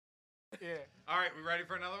Yeah. All right, we ready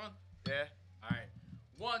for another one? Yeah. All right.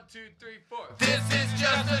 1, 2, 3, 4. This is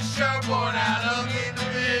just a show born out of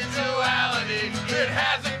individuality. It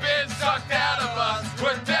hasn't been sucked out of us.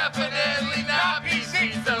 We're definitely not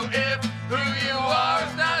PC. So if who you are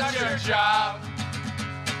is not your job,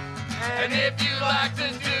 and if you like to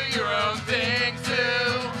do your own thing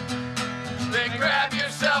too, then grab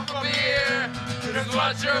yourself a beer, cause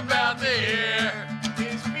what you're about to hear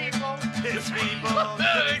These people. is people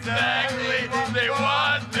not exactly they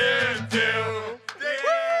want to do.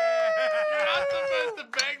 You're not supposed to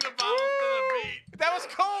bang the bottles to the beat. That was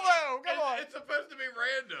cool though. Come on. It's supposed to be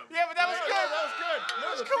random. Yeah, but that was good. That was good. That No,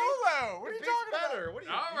 was the cool beat- though. What are you the beat's talking about? better. What are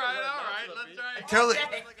you? All right. Let's try.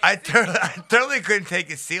 I totally couldn't take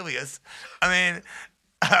it serious. I mean,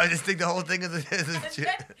 I just think the whole thing is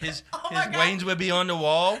His Oh my God. wings would be on the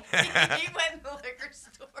wall. He went in the liquor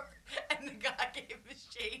store and the guy gave him his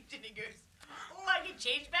change and he goes, "Oh, I get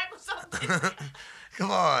change back with something."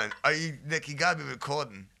 Come on, are you Nick? You gotta be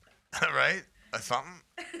recording, right? Or something?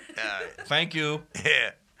 Yeah, Thank you.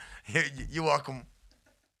 yeah. You're welcome.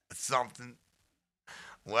 Something.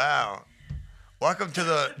 Wow. Welcome to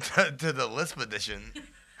the Lisp edition,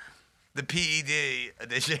 the PED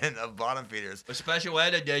edition of Bottom Feeders. A special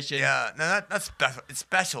ed edition. Yeah, no, not special. It's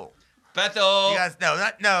special. Bethel. You guys, no.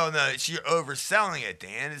 You're overselling it,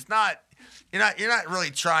 Dan. It's not. You're not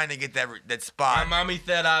really trying to get that My spot. mommy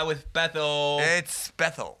said I was Bethel. It's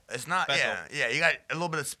Bethel. It's not. Bethel. Yeah. You got a little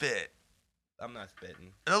bit of spit. I'm not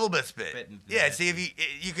spitting. A little bit of spit. Spitting's Yeah. nasty. See,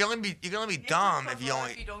 if you can only be Nick's dumb a if you fuck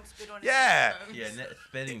only. if you don't spit on his Yeah. microphones. Yeah,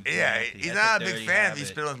 spitting. Yeah. nasty. He's That's not a dirty big fan habit. if you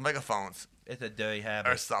spit on his microphones It's a dirty or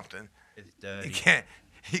habit. something. It's dirty.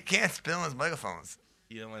 He can't spit on his microphones.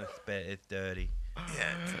 You don't want to spit. It's dirty.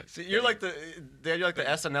 Yeah. See, you're like the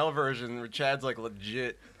SNL version where Chad's like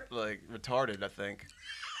legit, like retarded. I think.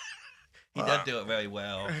 He does do it very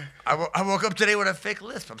well. I woke up today with a fake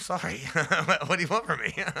lisp. I'm sorry. What do you want from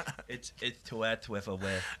me? It's Tourette's with a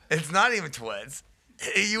whiff. It's not even Tweds.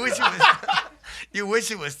 You wish it was. You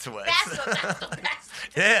wish it was Tweds. That's the best.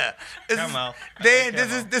 Yeah. Come on. Dan, Come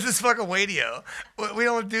on. this is fucking radio. We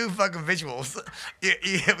don't do fucking visuals.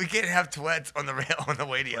 We can't have Tweds on the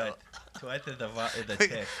radio. Tourette's is a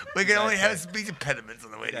tick. We You can got only have tick. speech impediments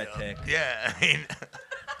on the radio. got tick. Yeah, I mean,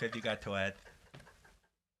 Because you got Tourette's.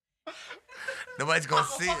 nobody's gonna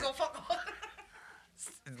see it. Fuck.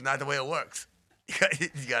 It's not the way it works. You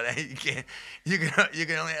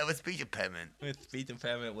can only have a speech impediment. With speech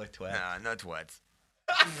impairment with Tourette's. No Tweds.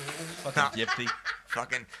 Fucking gypsy.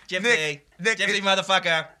 Fucking Gypsy. Nick, Gypsy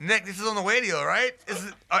motherfucker. Nick, this is on the radio, right? Isn't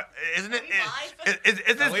it? Are we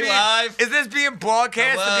Is this Are we being, live? Is this being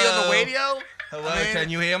broadcast to be on the Hello? radio? Hello, I mean- can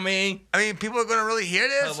you hear me? I mean, people are gonna really hear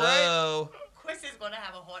this, right? Hello. Chris is gonna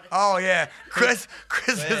have a heart attack. Oh yeah, Chris is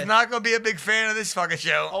Chris. not gonna be a big fan of this fucking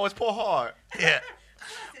show. Oh, it's Paul Hart. Yeah.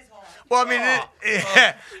 Chris is hard. Well, I mean,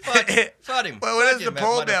 yeah. Fuck him. Well, what Fuck is the him,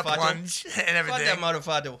 pole bear motherfucker. plunge and Fuck that everything?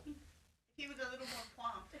 motherfucker. He was a little more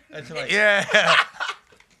plump. That's right. Yeah.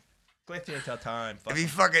 Quit here till time. Fuck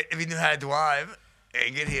If he knew how to drive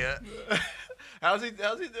and get here, How's he do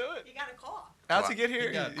it? You got a car. How's he get here?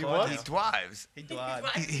 He got He caught what? he now. drives. He drives.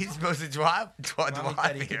 He's supposed to drive Mommy said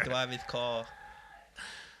drive he here. could drive his car.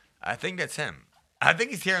 I think that's him. I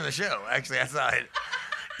think he's here on the show. Actually, I saw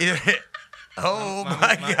it. Oh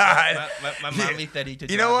my God! My mommy said he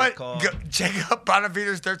could You drive know his what? car. Check out Bottom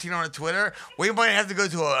Feeders 13 on Twitter. We might have to go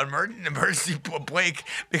to an emergency break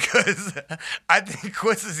because I think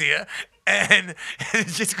Chris is here and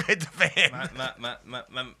it's just great the fan.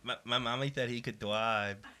 My mommy said he could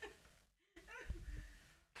drive.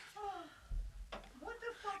 What the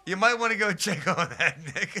fuck? You might want to go check on that,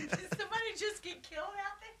 Nick. Did somebody just get killed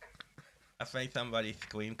out there? I think somebody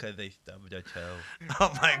screamed because they stubbed their toe.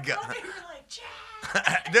 Oh my I God! thought they were like,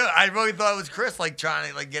 Chad. Dude, I really thought it was Chris, like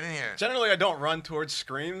trying to get in here. Generally, I don't run towards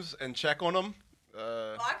screams and check on them.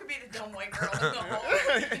 Oh, I could be the dumb white girl in the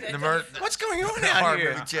hall. The mer- What's going on the out hard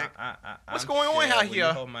here? movie chick. What's I'm going on scared. out Will you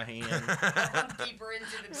here? hold my hand. I'm deeper into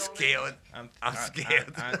the building. Scared. I'm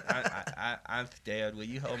scared. I'm scared. Will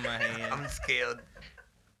you hold my hand? I'm scared.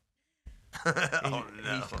 He, Oh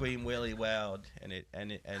no. he screamed really loud, and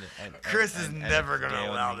Chris is never gonna scared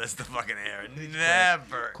allow me. this to fucking air.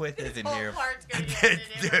 Never. Quit isn't Whole here. heart's gonna be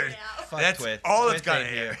edited Dude. right now. Fuck That's Twist. all Twist it's gonna ain't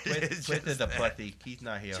here. air. Twist, It's Twist is just a that. pussy. He's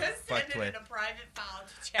not here. Just Fuck send it Twist. in a private file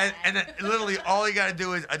to Chad. And then literally all you gotta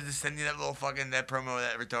do is I just send you that little fucking that promo of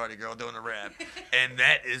that retarded girl doing the rap, and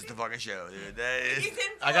that is the fucking show, dude. That is. He's in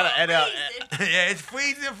I gotta for a edit out- reason. Yeah, it's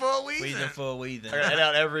freezing for a reason. Reason for a reason. I gotta edit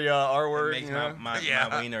out every R It word. makes You know? my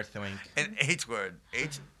Yeah. wiener twink. An H word.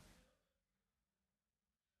 H.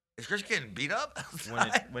 Is Chris getting beat up?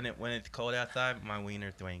 When it's cold outside, my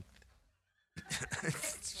wiener twink.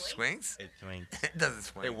 Swings? It swings. It doesn't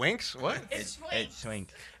swing. It winks? What? It's It swings.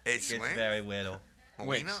 It It's swings? very little.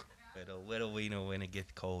 Winks. Little wiener when it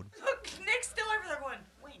gets cold. Look, Nick's still over there going,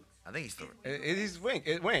 wings, I think he's still.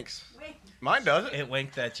 It winks. wings. Mine doesn't. It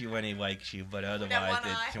winks at you when he likes you, but otherwise one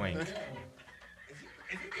eye. it swings. Is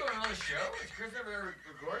he doing another show? Is Chris ever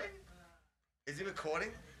recording? Is he recording?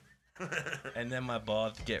 And then my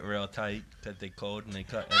balls get real tight because they cold and they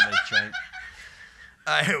cut and they shrink.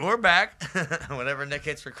 All right, we're back. Whenever Nick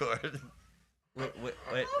hits record. We're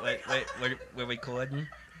recording.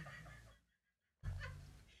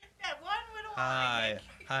 That one little eye.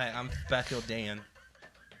 Hi, I'm Special Dan.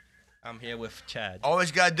 I'm here with Chad. All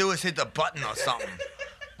he's got to do is hit the button or something.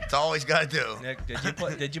 That's all he's got to do. Nick,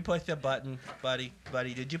 did you push the button, buddy?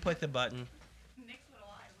 Buddy, did you push the button? Nick's little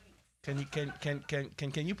eye wings.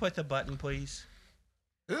 Can you push the button, please?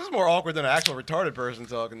 This is more awkward than an actual retarded person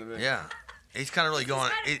talking to me. Yeah. He's kind of really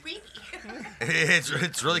going. It's kind of creepy.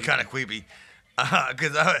 It's really kind of creepy.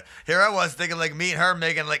 Because here I was thinking like me and her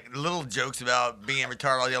making like little jokes about being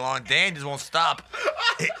retarded all day long. Dan just won't stop.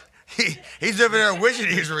 He's over there wishing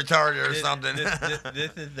he was retarded or something.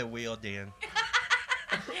 This is the wheel, Dan.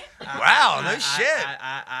 Wow, no shit.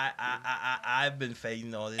 I've been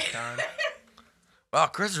fading all this time. Wow,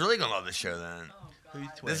 Chris is really gonna love this show then. Who's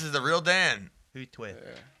twist? This is the real Dan. Who's twist?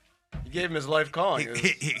 You gave him his life calling.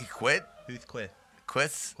 He quit. Who's quit?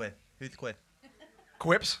 Quits. Quit. Who's quit?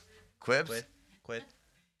 Quips. Quibs. Quit. Quit.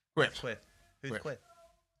 Quips. Quit. Who's Quit. quit?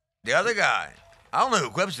 The other guy. I don't know who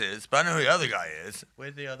Quips is, but I know who the other guy is.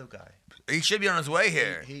 Where's the other guy? He should be on his way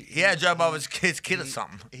here. He had a job off his kid or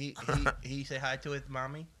something. He say hi to his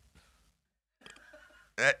mommy.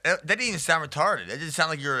 That didn't even sound retarded. That didn't sound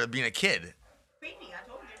like you were being a kid. Creepy, I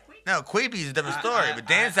told you, creepy. No, Queepy's a different story. But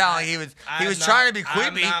Dan sounded like he was trying to be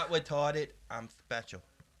creepy. I'm not retarded. I'm special.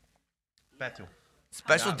 Special.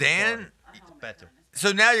 Special not Dan. Special.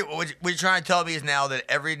 So now what you're trying to tell me is now that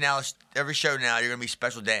every show now you're gonna be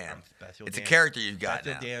Special Dan. Special It's Dan. a character you've got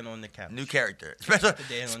Special now. Dan on the couch. New character. Special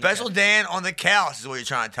Dan on the Special couch. Dan on the couch is what you're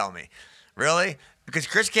trying to tell me. Really? Because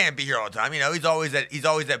Chris can't be here all the time. You know, he's always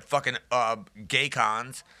at fucking gay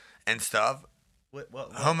cons and stuff. What,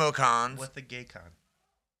 Homo cons. What's the gay con?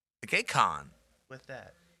 A gay con. What's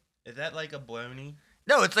that? Is that like a blony?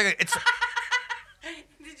 No, it's like it's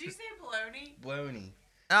Did you say baloney? Blony.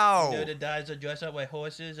 no. You know the guys that dress up like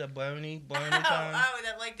horses, a blony con?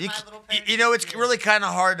 That like You, My Little Pony. you know, it's really kind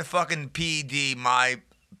of hard to fucking PED My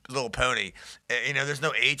Little Pony. You know, there's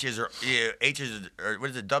no H's or H's or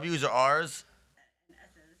what is it? W's or R's?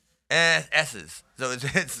 S's. So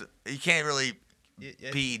it's you can't really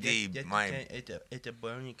PED my. It's a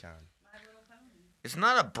blony con. It's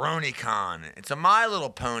not a brony con. It's a My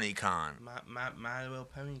Little Pony con. My Little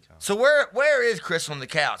Pony con. So where is Chris on the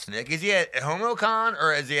couch, Nick? Is he at HomoCon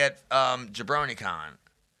or is he at JabroniCon?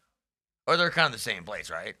 Or they're kind of the same place,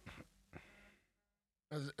 right?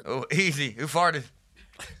 Oh, easy. Who farted?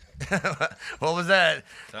 What was that?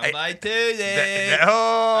 Somebody do that.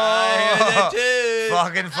 Oh, I heard that too.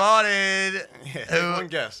 fucking farted. Yeah, Who- one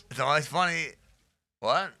guess. It's always funny.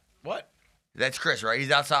 What? What? That's Chris, right?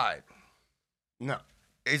 He's outside. No.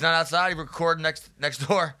 He's not outside. He recording next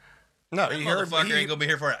door. No, That he heard, motherfucker ain't gonna be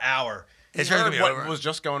here for an hour. he It's gonna heard be what over. was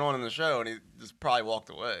just going on in the show, and he just probably walked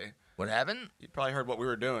away. What happened? He probably heard what we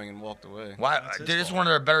were doing and walked away. Why? That's his Dude, this is fault. one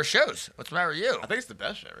of their better shows. What's the matter with you? I think it's the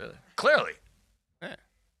best show, really. Clearly. Yeah.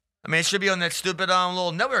 I mean, it should be on that stupid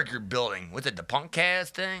little network you're building. What's it, the Punkcast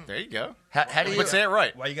thing? There you go. How do you? But say it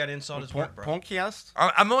right. Why you gotta insult his work, bro? Punkcast?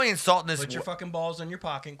 I'm only insulting this. Put your fucking balls in your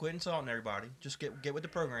pocket and quit insulting everybody. Just get with the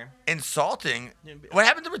program. Insulting. Yeah, but- What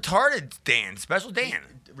happened to retarded Dan? Special Dan.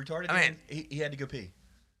 Retarded. I mean- he had to go pee.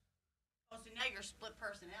 Oh, so now you're split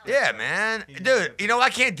personality. Yeah, man, dude. You know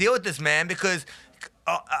I can't deal with this, man, because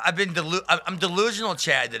I'm delusional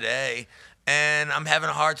Chad today, and I'm having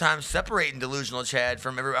a hard time separating delusional Chad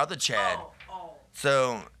from every other Chad. Oh.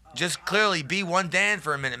 So just clearly be one Dan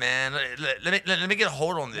for a minute, man. Let me get a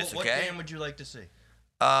hold on this, What okay? Dan would you like to see?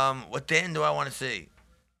 What Dan do I want to see?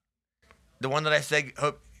 The one that I said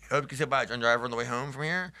hope you can say bye, drunk driver on the way home from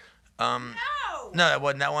here. No. No, that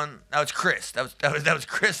wasn't that one. That was Chris. That was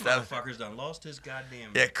Chris. That was, Motherfucker's done lost his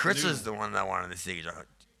goddamn. yeah, Chris lube. is the one that I wanted to see. He was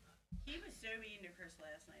so mean to Chris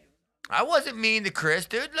last night. I wasn't mean to Chris,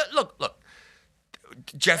 dude. Look.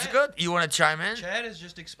 Jessica, you want to chime in? Chad is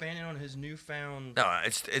just expanding on his newfound. No,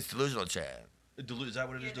 it's delusional, Chad. Is that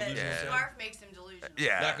what it is? Yeah, Delusional. that Chad? scarf makes him delusional.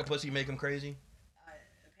 Yeah, Lack of pussy make him crazy.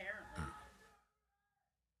 Apparently.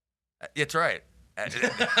 that's right.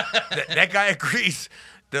 That guy agrees.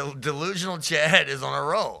 The delusional Chad is on a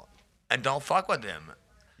roll, and don't fuck with him.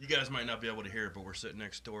 You guys might not be able to hear it, but we're sitting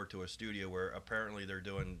next door to a studio where apparently they're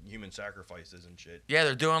doing human sacrifices and shit. Yeah,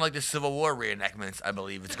 they're doing like the Civil War reenactments, I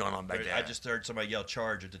believe it's going on back Right, there. I just heard somebody yell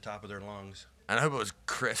 "charge" at the top of their lungs. And I hope it was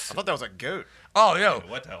Chris. I thought that was a goat. Oh, yo.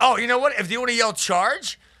 What the hell? Oh, you know what? If you want to yell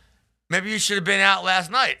charge, maybe you should have been out last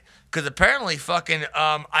night. Because apparently fucking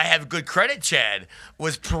I Have Good Credit Chad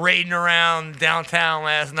was parading around downtown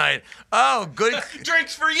last night. Oh, good.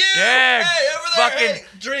 Drinks for you. Yeah, Hey, over there. fucking Hey,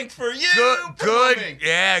 drink for you. good, Plumbing.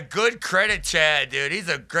 yeah, good credit Chad, dude. He's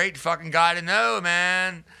a great fucking guy to know,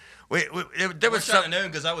 man. There was something some. known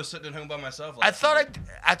because I was sitting at home by myself. I last thought night.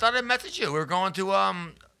 I thought I messaged you. We were going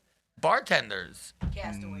to bartenders.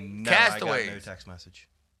 Castaway. No, Castaways. I got no text message.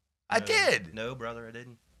 I No. did. No, brother, I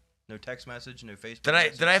didn't. No text message, no Facebook. Did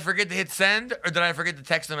message. I forget to hit send or did I forget to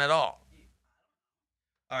text them at all?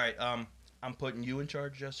 All right, I'm putting you in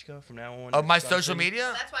charge, Jessica, from now on. Of my If social something-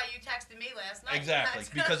 media? That's why you texted me last night. Exactly, That's-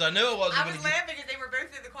 because I knew it wasn't I going was to get... laughing because they were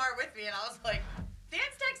both in the car with me, and I was like, Dan's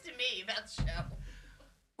texting me about the show.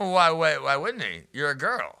 Well, why wouldn't he? You're a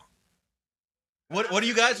girl. What do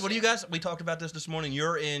you guys, we talked about this morning.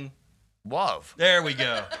 You're in... Love. There we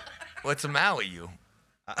go. What's the matter with you?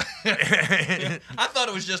 I thought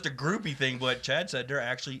it was just a groupie thing, but Chad said they're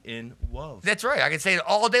actually in love. That's right. I can say it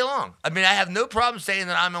all day long. I mean, I have no problem saying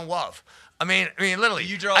that I'm in love. I mean, literally.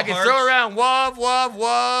 You draw I can hearts? throw around love.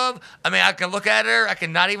 I mean, I can look at her. I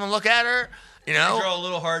can not even look at her. You You know. draw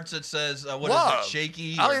little hearts that says, what is Love. it,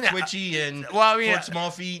 shaky I or mean, twitchy and well, I mean, 4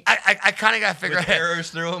 small feet I kind of got to figure with out.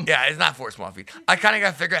 arrows through them? Yeah, it's not 4 small feet. I kind of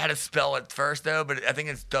got to figure out how to spell it first, though. But I think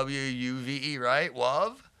it's WUVE, right?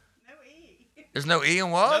 Love. No E. There's no E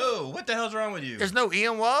in love. No, what the hell's wrong with you? There's no E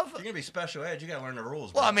in love. You're going to be special ed. You got to learn the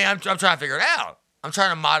rules. Well, bro. I mean, I'm trying to figure it out. I'm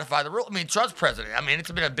trying to modify the rule. I mean, Trump's president. I mean,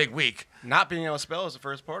 it's been a big week. Not being able to spell is the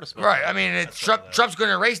first part of spelling. Right. I mean, Trump's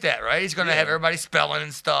going to erase that, right? He's going to have Yeah. everybody spelling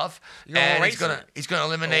and stuff. You're gonna And erase it. he's going to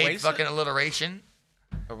eliminate Erase it? fucking alliteration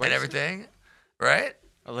Erase and it? everything. Right?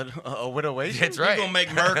 A widow wait. That's You're right. going to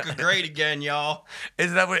make America great again, y'all.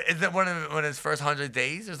 Is that one of his first 100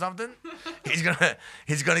 days or something? He's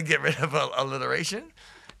gonna get rid of alliteration.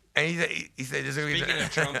 And he said, "There's gonna be." Speaking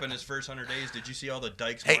of Trump in his first 100 days, did you see all the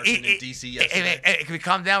dykes Hey, marching in D.C. hey, yesterday? hey, can we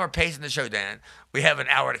calm down? We're pacing the show, Dan. We have an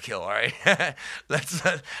hour to kill. All right, let's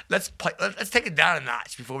take it down a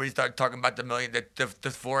notch before we start talking about the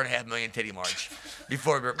 4.5 million titty march,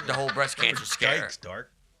 before the whole breast cancer scare. Dykes,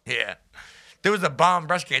 Dark. Yeah, there was a bomb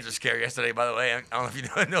breast cancer scare yesterday. By the way, I don't know if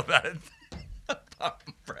you know about it.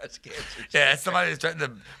 Breast cancer. Yeah, somebody was threatening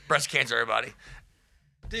to breast cancer everybody.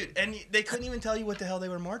 Dude, and they couldn't even tell you what the hell they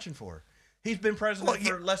were marching for. He's been president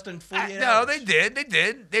Well, for less than 48 No, hours. they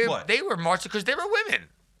did. What? They were marching because they were women.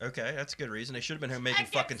 Okay, that's a good reason. They should have been home making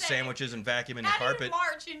kept fucking saying, sandwiches and vacuuming the How do carpet. you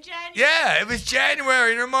March in January? Yeah, it was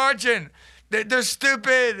January and they're marching. They're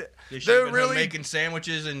stupid. They should They're have been home really. making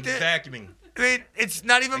sandwiches and They- vacuuming. I mean, it's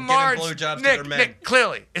not even And giving March. blowjobs to Nick, their men. Nick,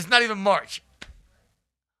 clearly, it's not even March.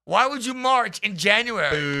 Why would you march in January?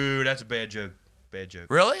 Boo, that's a bad joke. Bad joke.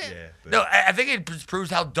 Really? Yeah. Boo. No, I think it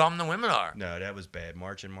proves how dumb the women are. No, that was bad.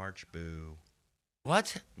 March and March. Boo.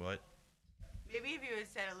 What? What? Maybe if you had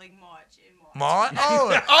said it like March in March. March? Oh,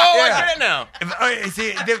 Oh, yeah. I get it now.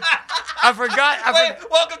 See, I forgot. Wait,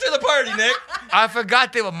 welcome to the party, Nick. I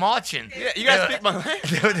forgot they were marching. Yeah, you gotta speak my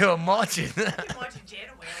language. They were marching. March in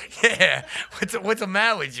January. Yeah. What's the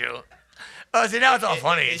matter with you? Oh, see, now it's all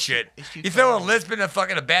funny and shit. too You throw a cold. lisp in a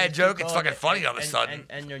fucking a bad joke, it's fucking funny all of a sudden.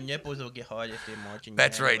 And your nipples will get hard if they're marching.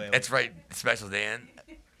 That's right. That's right. Special Dan.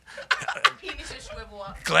 Penis should shrivel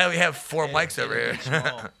up. Glad we have 4 mics over here.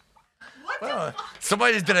 What the Well, fuck?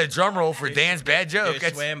 somebody just did a drum roll for Dan's bad joke.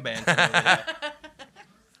 That's- swam band. over there.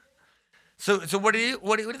 So what do you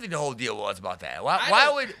think the whole deal was about that?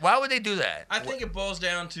 I Why would they do that? I think it boils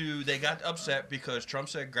down to they got upset because Trump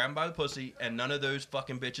said grab him by the pussy, and none of those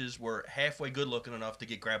fucking bitches were halfway good looking enough to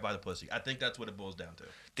get grabbed by the pussy. I think that's what it boils down to.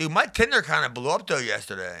 Dude, my Tinder kind of blew up though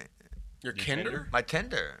yesterday. Your Kinder? My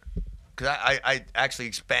Tinder. Because I actually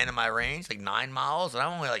expanded my range like 9 miles, and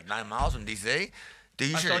I'm only like 9 miles from DC. Dude,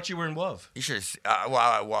 you I should. thought you were in love. You should. Well,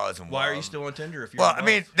 I was in. Why are love. you still on Tinder if you're Well, in I love?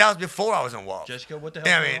 mean, that was before I was in love. Jessica, what the hell's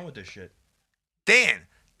Yeah, I going mean- on with this shit? Dan,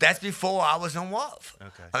 that's before I was in love.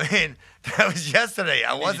 Okay. I mean, that was yesterday.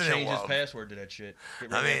 I You need wasn't to in change his love. password to that shit. Get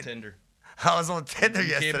rid I of mean, that Tinder. I was on Tinder You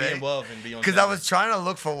can't yesterday. be in love and be on Because Tinder. I was trying to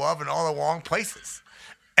look for love in all the wrong places.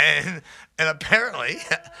 And apparently,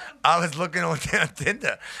 I was looking on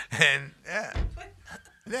Tinder. And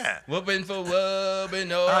yeah. Whooping for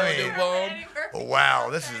wubbing all I mean- the warm. Wow,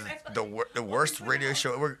 this is the worst radio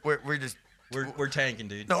show. We're just We're tanking,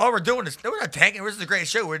 dude. No, all we're doing is we're not tanking. This is a great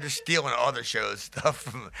show. We're just stealing other shows stuff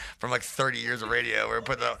from like 30 years of radio. We're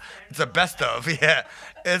putting it's the best of. Yeah,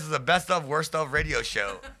 this is the best of worst of radio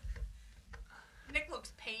show. Nick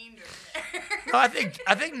looks pained over there. No, I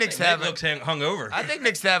think Nick's Nick having. looks hungover. I think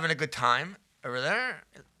Nick's having a good time over there.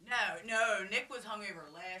 No, Nick was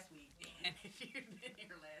hungover last week, Dan. If you'd been here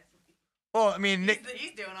last week. Well, I mean, Nick.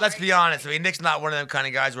 He's doing all Let's right. be honest. I mean, Nick's not one of them kind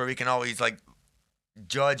of guys where we can always like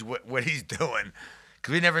judge what he's doing,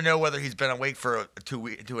 because we never know whether he's been awake for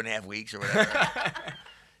 2.5 weeks or whatever.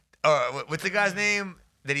 What's the guy's name?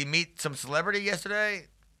 Did he meet some celebrity yesterday?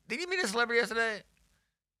 Did he meet a celebrity yesterday?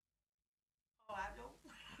 Oh, I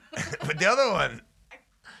don't. But the other one,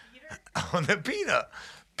 Peter? on the PETA.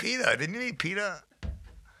 Didn't you meet PETA?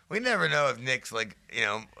 We never know if Nick's like,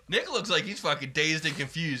 Nick looks like he's fucking dazed and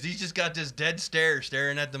confused. He's just got this dead stare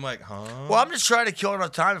staring at the mic. Huh? Well, I'm just trying to kill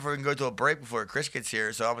enough time before we can go to a break before Chris gets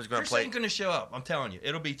here. So I'm just gonna Chris play. ain't gonna show up. I'm telling you,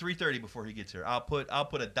 it'll be 3:30 before he gets here. I'll put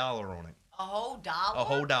 $1 on it. A whole $1? A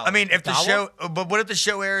whole $1. I mean, if the Dollar? show, but what if the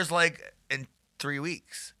show airs like in 3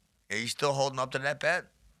 weeks? Are you still holding up to that bet?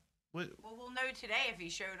 Well, we'll know today if he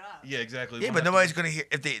showed up. Yeah, exactly. Yeah, We'll but have nobody's gonna hear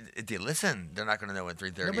if they listen. They're not gonna know what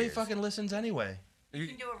 3:30 Nobody is. fucking listens anyway. You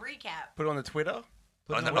can do a recap. Put it on the Twitter.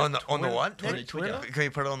 Put on it the on on the on the what? On the Twitter. Can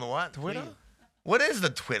you put it on the what? Twitter. What is the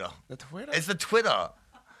Twitter? The Twitter. It's the Twitter.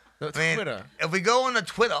 The I mean, Twitter. If we go on the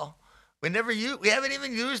Twitter, we haven't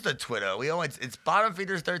even used the Twitter. It's Bottom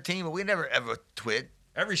Feeders 13, but we never ever twit.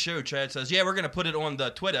 Every show, Chad says, "Yeah, we're gonna put it on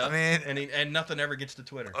the Twitter," I mean- and nothing ever gets to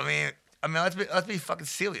Twitter. I mean, let's be fucking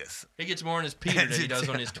serious. He gets more on his Peter than he does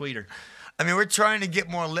on his tweeter. I mean, we're trying to get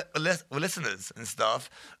more listeners and stuff,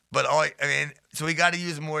 but so we got to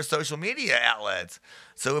use more social media outlets.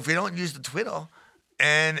 So if we don't use the Twitter,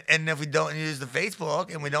 and if we don't use the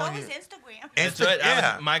Facebook, and we don't Always use Instagram. That's right.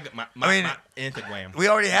 yeah, My I mean, Instagram. we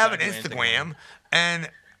already have an Exactly, Instagram, and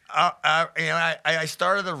I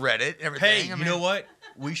started the Reddit and everything. Hey, I you mean, know what?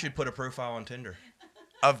 We should put a profile on Tinder.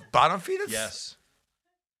 Of Bottom Feeders? Yes.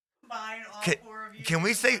 Combine all Can, 4 of you. can we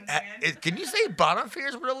in say? one man. Can you say Bottom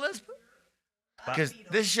Feeders with a lisp? Because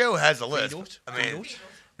this show has a lisp. Feedles? I mean, Feedles?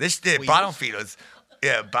 this Feedles? Bottom Feeders.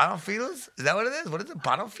 Yeah, Bottom Feeders. Is that what it is? What is it?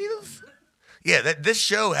 Bottom Feeders? Yeah, this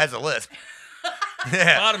show has a lisp.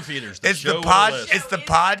 Yeah. Bottom feeders. The It's show the with pod. a lisp. It's the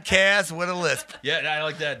podcast with a lisp. Yeah, I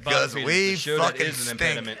like that. Bottom 'Cause feeders. we The show that fucking is an stink.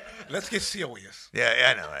 impediment. Let's get serious.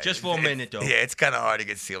 Yeah, I know. Right? Just for a It's- minute, though. Yeah, it's kind of hard to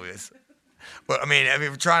get serious. But I mean,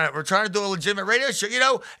 we're trying to do a legitimate radio show.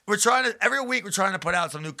 Every week we're trying to put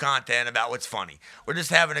out some new content about what's funny. We're just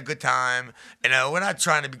having a good time. We're not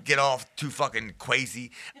trying to get off too fucking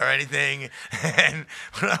crazy or anything, and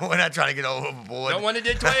we're not trying to get overboard. Don't want to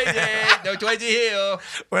do Twizy. No Twizy here.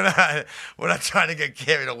 We're not trying to get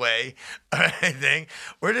carried away or anything.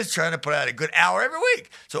 We're just trying to put out a good hour every week.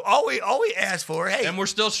 So all we ask for, hey, And we're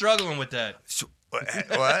still struggling with that.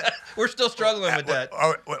 what? We're still struggling with that.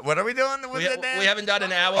 What are we doing with We, that now? we haven't done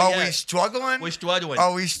an hour Are yet. we struggling? We're struggling.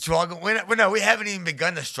 Are we struggling? We haven't even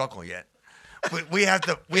begun to struggle yet. We have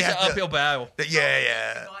to. It's an uphill battle.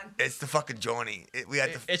 Yeah. It's the fucking journey. We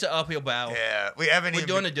have to. It's an uphill battle. Yeah, we haven't We're even.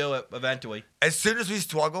 going to do it eventually. As soon as we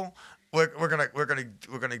struggle, we're gonna do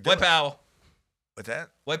With it. power. What's that?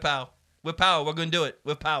 With power. With power. We're going to do it.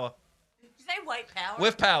 With power. Did you say white power?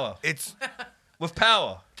 With power. It's With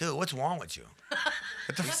power. dude. What's wrong with you?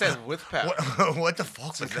 What the He says with power. What the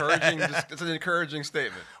fuck? It's was encouraging. that? It's an encouraging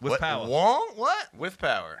statement. With What, power. Wrong? What? With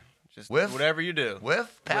power. Just With- whatever you do. With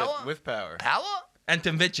power? With power. Power? And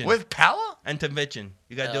conviction. With power? And conviction.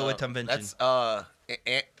 You got to do it with conviction. That's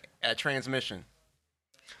a transmission.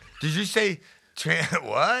 Did you say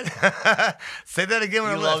what? Say that again. He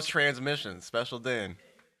With a loves lisp. transmission. Special Dan.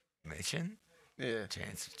 Transmission. Yeah.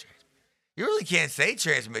 You really can't say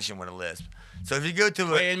transmission with a lisp. So if you go to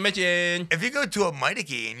Transmission. a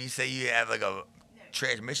Meineke and you say you have like a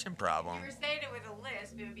transmission problem, If you were saying it with a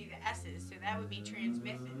lisp, it would be the S's, so that would be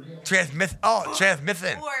transmission. transmission. Or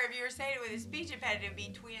if you were saying it with a speech impediment, it would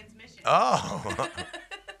be transmission. Oh.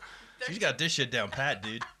 She's got this shit down pat,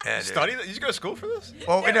 dude. Yeah, dude. Study that? You just go to school for this?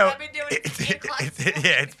 Well, No, you know, I've been doing it in class.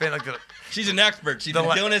 yeah, it's been like the. She's an expert. She's The been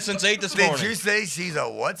la- doing it since 8 this Did morning. you say she's a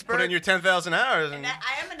what? Put in your 10,000 hours. And And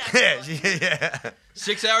I am an Yeah, expert. yeah.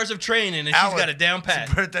 6 hours of training, and she's Hours. got it down pat.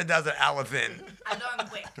 She put 10,000 hours in. I'm doing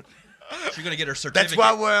quick. She's gonna get her certificate.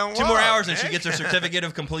 That's why we're on 2 more war, hours, and she man. gets her certificate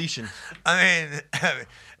of completion I mean,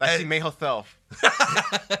 I see Mayhill Thelf.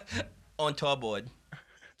 on toyboard.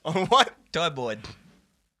 On what? Toyboard.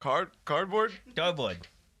 Cardboard? Toyboard.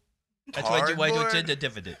 That's why you Cardboard? said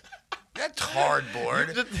certificate. That's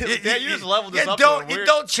hardboard. You just leveled this up to Don't a you weird-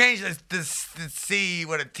 don't change the C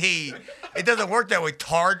with a T. It doesn't work that way.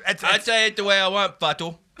 Tard. I say it the way I want,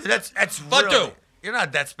 Buttle. That's Fuck really, you. You're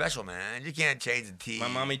not that special, man. You can't change the T. My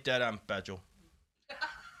mommy said I'm special.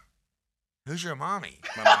 Who's your mommy?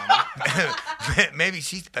 My mommy. Maybe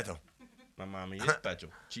she's special. My mommy is special.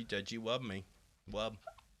 She said she loved me. Love.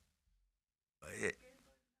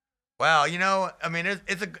 Wow, you know, I mean,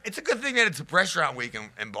 it's a good thing that it's restaurant week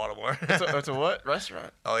in Baltimore. It's a what?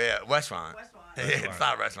 Restaurant. Oh yeah, restaurant. Westlawn. It's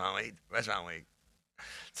not restaurant week. Restaurant week.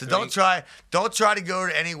 So So don't try to go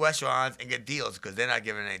to any restaurants and get deals because they're not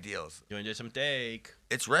giving any deals. You want to do some steak?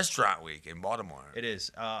 It's restaurant week in Baltimore. It is.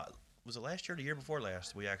 Was it last year or the year before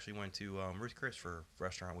last? We actually went to Ruth Chris for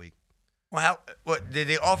restaurant week. Well, what did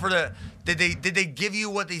they offer did they give you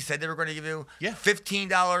what they said they were going to give you? Yeah.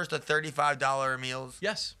 $15 to $35 meals.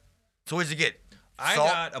 Yes. So what did you get? I Salt?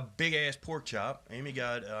 got a big ass pork chop. Amy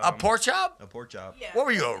got A pork chop? A pork chop. Yeah. What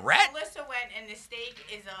were you, a rat? Melissa went, and the steak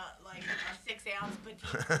is a 6-ounce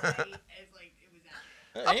petite fillet. It's like it was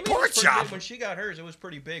that. A Amy pork was pretty chop? big. When she got hers, it was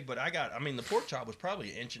pretty big. But the pork chop was probably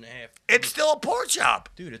 1.5 inches. It's still a pork chop.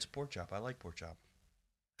 Dude, it's a pork chop. I like pork chop.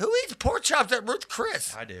 Who eats pork chops at Ruth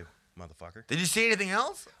Chris? I do, motherfucker. Did you see anything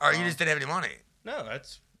else, or you just didn't have any money? No,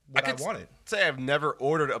 that's what I could wanted. Say I've never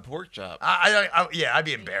ordered a pork chop. Yeah, I'd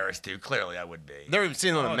be embarrassed too. Clearly, I would be. Never even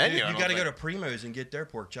seen it on the Oh, menu. dude, I you don't got to go think. to Primo's and get their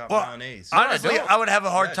pork chop Well, mayonnaise. honestly, don't. I would have a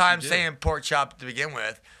hard Yes, time you do. saying pork chop to begin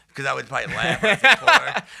with because I would probably laugh when I said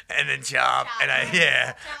pork and then chop, and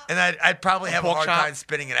I'd probably have a pork hard chop? time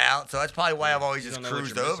spitting it out. So that's probably why I've always You just don't know what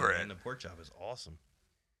cruised you're over missing, it. man. The pork chop is awesome.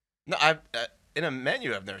 No, I've in a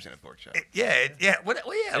menu I've never seen a pork chop. Yeah. Well,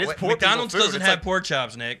 yeah. It is what- pork McDonald's food. doesn't It's have like- pork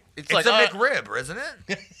chops, Nick. It's It's like a McRib, isn't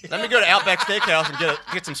it? let me go to Outback Steakhouse and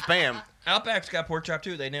get some spam. Outback's got pork chop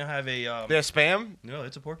too. They now have a. They have spam. No,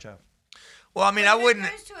 it's a pork chop. Well, I mean, I wouldn't.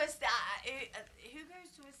 Who goes to a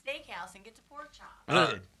steakhouse and gets a pork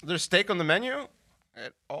chop? There's steak on the menu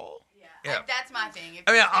at all. Yeah. That's my thing. If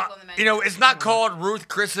I mean, there's steak on the menu, you know, it's not called Ruth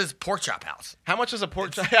Chris's Pork Chop House. How much is a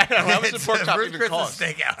pork chop? I don't know. How much does It's a pork chop Ruth even Chris's cost?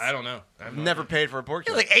 Steakhouse. I don't know. I've never paid for a pork It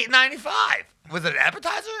chop. was like $8.95. Was it an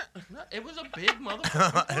appetizer? No, it was a big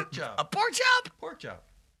motherfucking pork A chop. pork chop? Pork chop.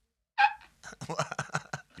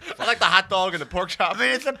 I like the hot dog and the pork chop. I mean,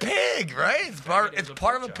 it's a pig, right? It's part. It is It's a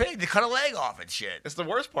part of a pork chop. pig. They cut a leg off and shit. It's the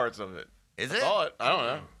worst parts of it. Is I it? thought. I don't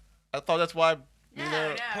know. I thought that's why. No, You know,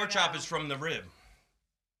 no, Pork no. chop is from the rib.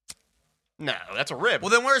 no, that's a rib. Well,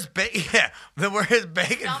 then where's bacon? Yeah. Then where is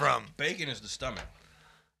bacon Stomach. from? Bacon is the stomach.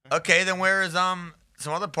 Okay. Then where is some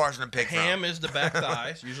other parts of the pig Ham from? is the back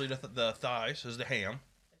thighs. Usually the thighs is the ham.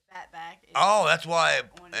 Fat back. Is Oh, that's why.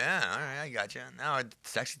 on- Yeah. All right. I got you. Now it's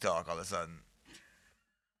sexy talk all of a sudden.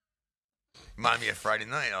 Remind me of Friday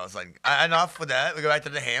night. I was like, enough with that. We go back to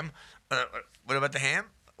the ham. What about the ham?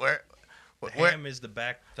 Where? The Where? ham is the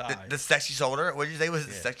back thigh. The sexy shoulder. What did you say was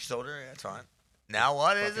the Yeah. sexy shoulder? Yeah, that's fine. Now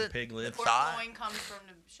what is Fucking it? pig The lips. Pork thigh. loin comes from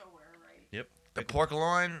the shoulder, right? Yep. The pork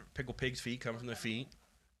loin. Pickled pig's feet come from the feet.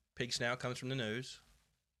 Pig snout comes from the nose.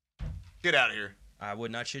 Get out of here. I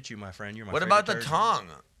would not shit you, my friend. You're my What favorite about the person. tongue?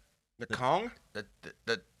 The Kong?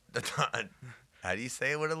 The tongue. How do you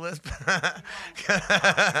say it with a lisp?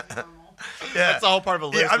 Normal. Yeah. That's all part of a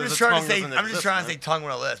list. Yeah, I'm is just the trying to tongue say. doesn't I'm just exist, trying to man. say tongue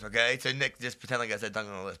with a lisp. Okay. So Nick, just pretend like I said tongue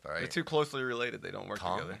with a lisp. All They're right. too closely related. They don't work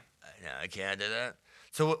Tongue. together. No, I can't do that.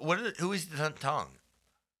 So what? Who is the tongue?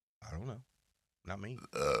 I don't know. Not me.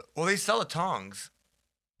 Well, they sell the tongues.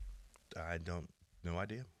 I don't. No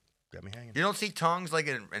idea. Got me hanging. You don't see tongues like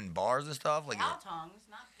in bars and stuff. Like, Cow tongues,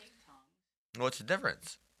 not pig tongues. what's the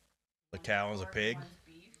difference? The cow is a pig. One's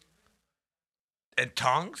beef. And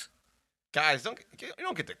tongues? Guys, you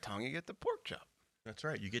don't get the tongue. You get the pork chop. That's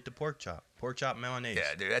right. You get the pork chop. Pork chop mayonnaise.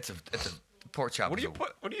 Yeah, dude, that's a pork chop. What do is you a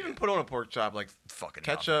put? What do you even put on a pork chop? Like Fucking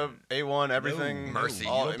ketchup, nothing. A1, everything. No, mercy.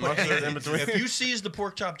 All, You don't put mustard in anything. between. If you seize the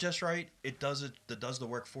pork chop just right, it does the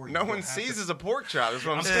work for you. no You one don't have to- seizes a pork chop. That's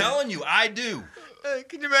what I'm I'm saying. telling you, I do.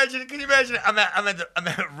 Can you imagine? Can you imagine? I'm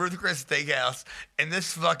at Ruth Chris Steakhouse, and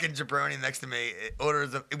this fucking jabroni next to me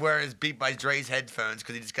orders wearing his Beat by Dre's headphones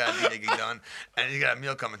because he just got a DJ gig done, and he's got a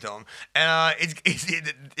meal coming to him, and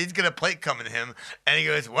he's got a plate coming to him, and he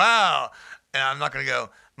goes, "Wow," and I'm not gonna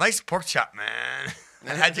go, "Nice pork chop, man."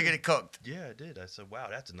 How'd you get it cooked? Yeah, I did. I said, "Wow,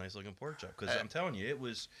 that's a nice looking pork chop." Because I'm telling you, it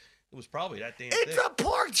was probably that damn It's thick. a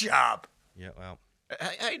pork chop. Yeah, well,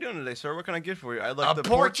 How you doing today, sir? What can I get for you? I'd like A the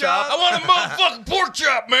pork chop? I want a motherfucking pork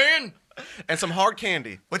chop, man. and some hard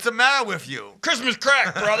candy. What's the matter with you? Christmas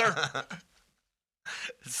crack, brother.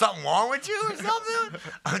 Something wrong with you or something?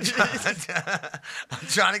 I'm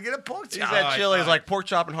trying to get a pork He's chop. at right, Chili's all like pork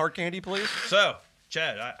chop and hard candy, please. So,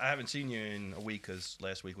 Chad, I haven't seen you in a week because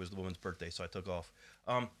last week was the woman's birthday, so I took off.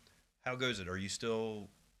 How goes it? Are you still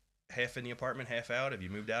half in the apartment, half out? Have you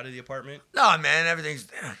moved out of the apartment? No, man, everything's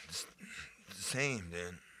the same,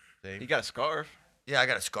 dude. Same. You got a scarf. Yeah, I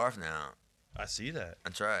got a scarf now. I see that.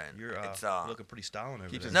 That's right. You're it's looking pretty styling over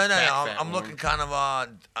Keeps there. his no. back I'm, fat I'm warm. looking kind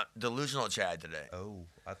of delusional, Chad, today. Oh,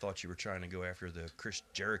 I thought you were trying to go after the Chris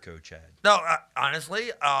Jericho Chad. No,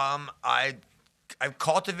 honestly, I've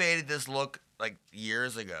cultivated this look like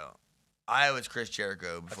years ago. I was Chris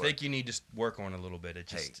Jericho I before. think you need to work on it a little bit. It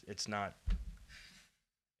just, it's not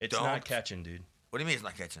Don't. catching, dude. What do you mean it's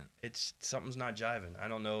not catching? It's something's not jiving. I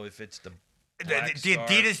don't know if it's the The black scarf.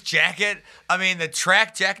 Adidas jacket. I mean, the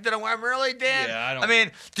track jacket that I'm wearing, really, Dan? Yeah, I don't- I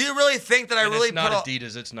mean, do you really think that I And really it's not put a,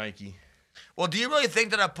 Adidas, it's Nike. well? Do you really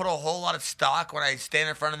think that I put a whole lot of stock when I stand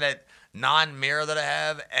in front of that non-mirror that I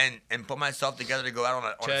have and put myself together to go out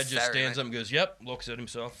on a Chad just Saturday stands night? up and goes, "Yep," looks at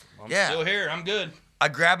himself. I'm Yeah. still here. I'm good. I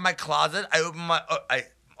grab my closet. I open my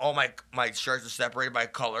all my shirts are separated by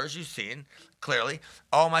colors. You've seen clearly.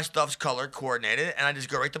 All my stuff's color coordinated, and I just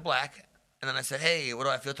go right to black. And then I said, "Hey, what do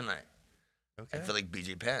I feel tonight?" Okay. I feel like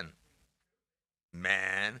BJ Penn,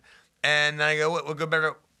 man. And then I go, "We'll go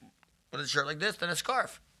better with a shirt like this than a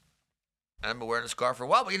scarf." And I've been wearing a scarf for a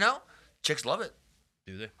while, but chicks love it.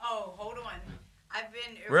 Do they? Oh, hold on. I've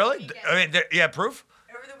been over Really? The weekend, I mean, you have proof?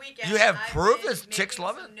 over the weekend. You have I've proof been that chicks making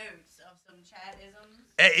love some it? Notes of some Chadisms.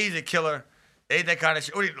 Hey, he's a killer. Ain't that kind of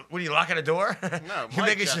shit. What are you locking the door? No, you Mike,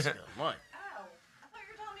 making Jessica, sure. Mike. Oh, I thought you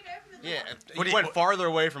were telling me to open the door. Yeah, What do you you- went what- farther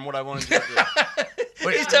away from what I wanted you to do.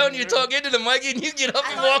 What, He's telling you to talk into the mic and you get up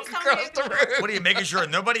I and thought walk he was telling me across the to open room. what are you making sure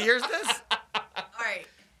nobody hears this? All right.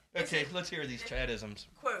 Okay, let's hear these Chadisms.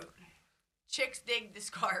 Quote. Chicks dig the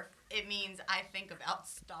scarf. It means I think about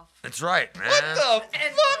stuff. That's right, man. What the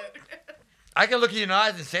End fuck? quote. I can look at you in the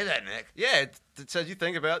eyes and say that, Nick. Yeah, it says you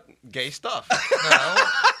think about gay stuff.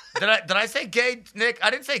 No. Did I say gay, Nick? I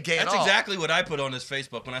didn't say gay That's at all. exactly what I put on his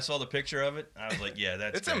Facebook. When I saw the picture of it, I was like, yeah,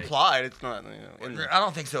 that's It's gay. implied. It's not. In I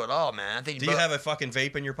don't think so at all, man. I think Do you have a fucking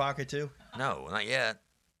vape in your pocket too? No, not yet.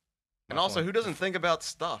 and also, who doesn't think about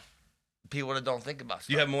stuff? People that don't think about stuff.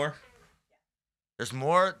 Do you have more? There's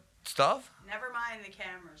more stuff? Never mind the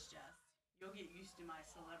cameras, Jess. You'll get used to my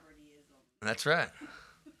celebrityism. That's right.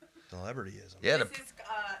 Celebrityism. Yeah, This is,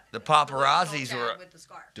 the delusional paparazzi's Chad were with the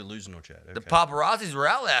scarf. Delusional Chad. Okay. the paparazzis were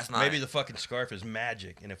out last night. Maybe the fucking scarf is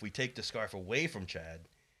magic, and if we take the scarf away from Chad,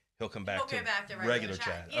 he'll come back, He'll to, get back to regular regular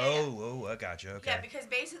Chad. Chad. Yeah, Oh, I got you. Okay. Yeah, because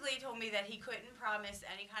basically he told me that he couldn't promise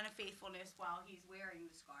any kind of faithfulness while he's wearing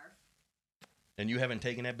the scarf. And you haven't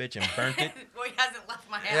taken that bitch and burnt it? Well, he hasn't left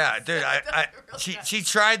my house. Yeah, dude. She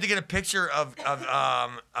tried to get a picture of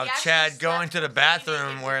Chad going to the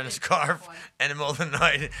bathroom wearing a scarf in the middle of the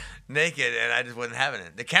night, naked, and I just wasn't having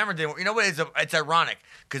it. The camera didn't. You know what? It's ironic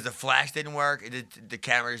because the flash didn't work. The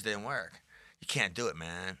camera just didn't work. You can't do it,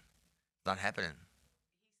 man. It's not happening.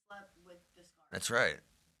 Slept with the scarf. That's right.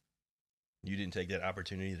 You didn't take that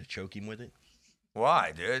opportunity to choke him with it?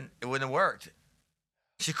 Why, dude? It wouldn't have worked.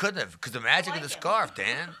 She couldn't have, because the magic of the like him. scarf,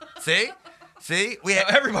 Dan. See, we Now,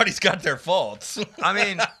 had. everybody's got their faults. I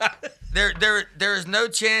mean, there is no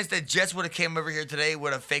chance that Jess would have came over here today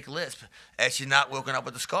with a fake lisp had she not woken up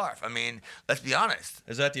with the scarf. I mean, let's be honest.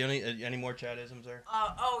 Is that the only any more Chadisms there?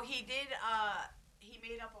 He did. He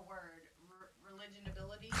made up a word.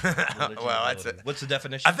 Religionability. Well, that's it. What's the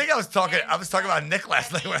definition? I think I was talking about Nick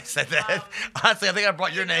last night when I said that. Honestly, I think I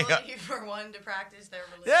brought your name up. Ability for one to practice their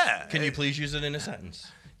religion. Yeah. Can you please use it in a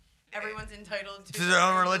sentence? Everyone's entitled to their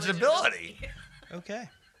own religibility. Okay.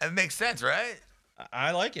 It makes sense, right?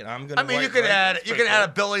 I like it. I'm gonna. I mean, you white- could white- add that's you pretty can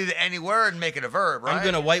add cool. ability to any word and make it a verb, right? I'm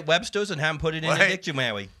gonna white Webster's and have him put it in the Wait.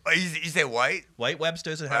 dictionary. Oh, you say white? White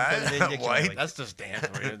Webster's and have him put it in the White? dictionary. That's just Dan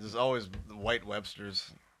for you. There's always white Websters.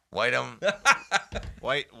 White 'em.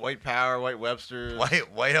 White power, white Websters.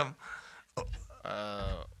 White 'em.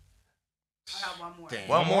 I got one more. Damn.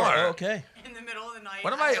 One more. Oh, okay. In the middle of the night.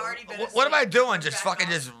 What am I'd I? already been What am I asleep, doing? turned Just back fucking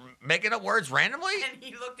on, just making up words randomly? And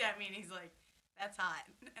he looked at me and he's like, "That's hot."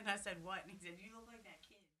 And I said, "What?" And he said, "You look like that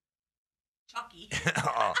kid, Chucky."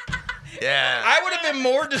 Oh, yeah. I would have been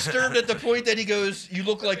more disturbed at the point that he goes, "You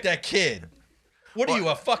look like that kid." What are you,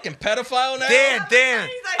 a fucking pedophile now? Dan.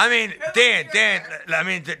 He's like, I mean, "Go Dan. look at your I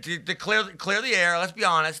mean, to clear the air. Let's be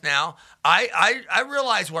honest now. I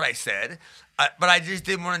realize what I said, but I just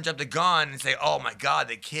didn't want to jump the gun and say, "Oh my God,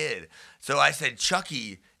 the kid." So I said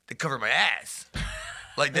Chucky to cover my ass,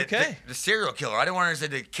 like Okay. the serial killer. I didn't want to say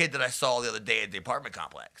the kid that I saw the other day at the apartment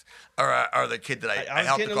complex, or the kid that I I was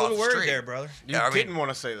helped getting a across little the worried street. there, brother. You Yeah, I mean- didn't want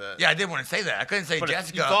to say that. Yeah, I did want to say that. I couldn't say But if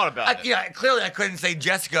Jessica. you thought about it. Yeah, clearly I couldn't say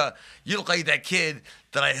Jessica. You look like that kid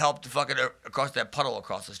that I helped fucking across that puddle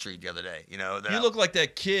across the street the other day. You know. You look like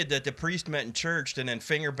that kid that the priest met in church and then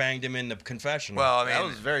finger banged him in the confessional. Well, I That mean,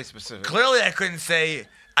 was very specific. clearly I couldn't say.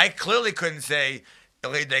 I clearly couldn't say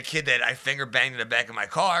that kid that I finger banged in the back of my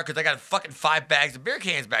car because I got fucking 5 bags of beer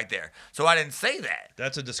cans back there. So I didn't say that.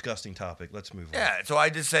 That's a disgusting topic. Let's move on. Yeah, so I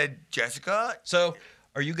just said, Jessica. So,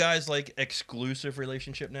 are you guys like exclusive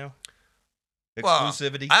relationship now? Well,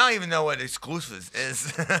 Exclusivity? I don't even know what exclusive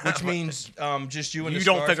is. Which means just you and You the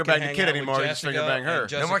don't Scarf finger can bang the hang kid out with anymore, you just Jessica finger bang her.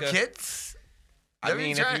 and no more Jessica. kids? I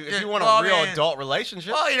mean, Well, if you want a I real mean- adult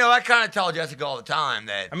relationship, Well, I kind of tell Jessica all the time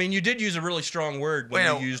that. I mean, you did use a really strong word when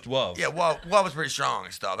Well, you used "wov." Yeah, well, was pretty strong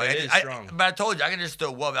and stuff. It is strong. But I told you, I can just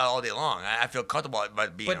throw wub out all day long. I feel comfortable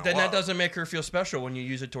about being But a then that wub. doesn't make her feel special when you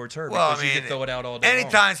use it towards her Well, because I mean, you can throw it out all day long.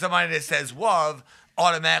 anytime somebody that says wub,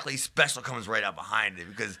 automatically special comes right out behind it.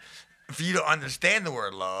 Because if you don't understand the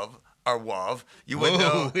word love or wov, you would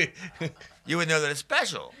know that it's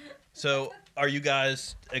special. So, are you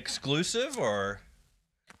guys exclusive or?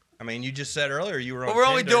 I mean, you just said earlier you were on. But we're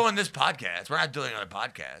only Tinder. doing this podcast. We're not doing other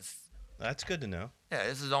podcasts. That's good to know. Yeah,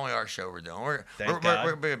 this is only our show we're doing. We're Thank God.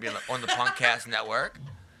 going to be on the Punkcast Network.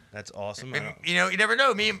 That's awesome. I don't- You know, you never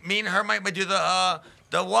know. Me and her might do the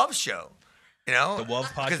WUV show. You know, The WUV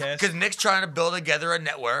podcast? Because Nick's trying to build together a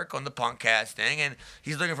network on the Punkcast thing, and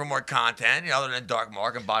he's looking for more content, other than Dark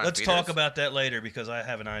Mark and Bottom Let's Feeders. talk about that later because I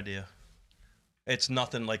have an idea. It's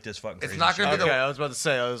nothing like this fucking. It's crazy not gonna shit. be okay, I was about to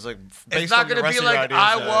say, I was like, It's based not on the going to rest be of your like ideas,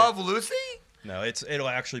 I Love Lucy. No, it'll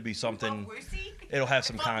actually be something. Lucy? It'll have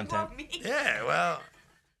some Fucking content. love me. Yeah, well,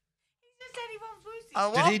 He just said he loves Lucy. I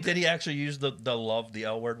love Did he actually use the love the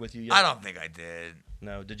L word with you yet? I don't think I did.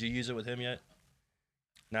 No. Did you use it with him yet?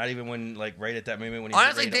 Not even when right at that moment when he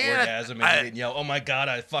Honestly, ready to Dan, orgasm and he didn't yell, "Oh my God,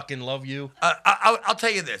 I fucking love you." I'll tell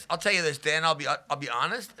you this. Dan. I'll be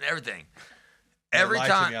honest and everything. Every Lie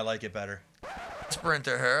to time me, I like it better. sprint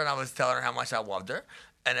to her, and I was telling her how much I loved her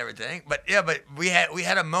and everything. But we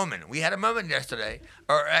had a moment. We had a moment yesterday,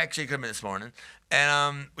 or actually it could have been this morning.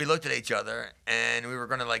 And we looked at each other, and we were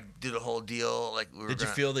gonna do the whole deal. Did you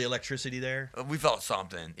feel the electricity there? We felt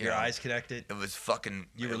something. Your eyes connected. It was fucking.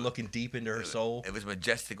 You were looking deep into her soul. It was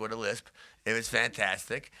majestic with a lisp. It was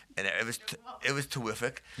fantastic, and it was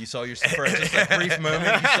terrific. You saw your for just a brief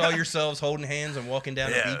moment. You saw yourselves holding hands and walking down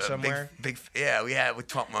the beach a big- somewhere. We had a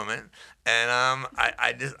talk moment, and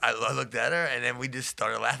I looked at her, and then we just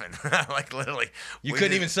started laughing, literally. You We couldn't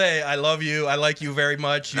just- even say, "I love you. I like you very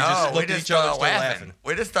much." You No, just we looked at just each other and started started laughing. laughing.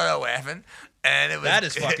 We just started laughing, and it was That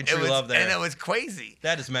is fucking true love there. and it was crazy.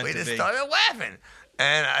 That is meant we to just be. started laughing.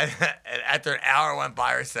 And and after an hour went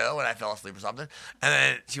by or so, when I fell asleep or something, and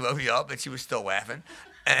then she woke me up, and she was still laughing,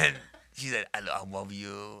 and she said, "I love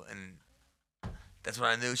you," and that's when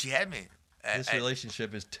I knew she had me. This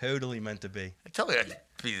relationship is totally meant to be. I told you that'd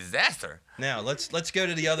be a disaster. Now let's go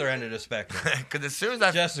to the other end of the spectrum. Because as soon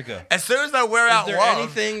as Jessica, I wear out there love,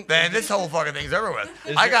 anything- then this whole fucking thing's over with.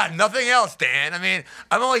 Is I there- got nothing else, Dan. I mean,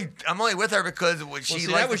 I'm only with her because she well, see, likes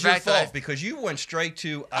that the was your fact that I- fault because you went straight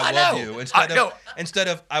to I "I love know. you" No. instead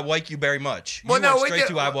of "I like you very much." Well, You no, went we straight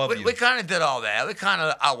did, to "I love you." We kind of did all that. We kind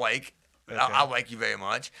of I like you very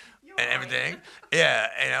much and right. everything.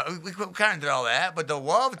 Yeah, we kind of did all that. But the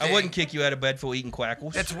love thing, I wouldn't kick you out of bed for eating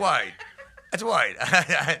quackles. That's right. That's right.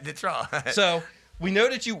 That's right. So we know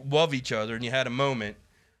that you love each other and you had a moment.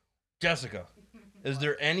 Jessica, is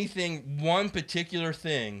there one particular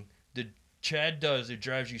thing that Chad does that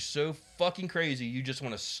drives you so fucking crazy you just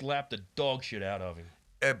want to slap the dog shit out of him?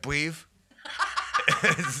 Breathe.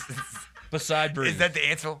 Beside breathe. Is that the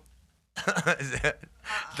answer? Is that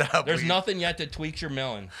There's breathe? nothing yet that tweaks your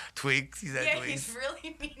melon. Tweaks. He said Yeah, tweaks. he's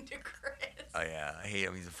really mean to Chris. Oh yeah, I hate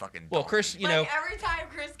him. He's a fucking. Well, donkey. Chris, you know, Every time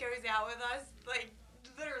Chris goes out with us,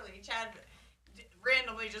 literally, Chad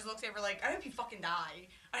randomly just looks at her like, I hope you fucking die.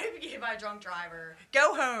 I hope you get hit by a drunk driver.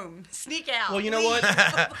 Go home. Sneak out. well, you know leave."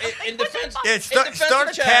 what? In defense, Yeah, in start defense a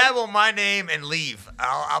of Chad- cab on my name and leave.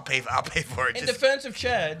 I'll pay for it. In Just- defense of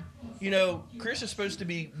Chad, you know, Chris is supposed to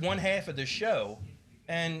be one half of this show,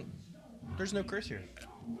 and there's no Chris here.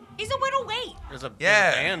 He's a little late. There's a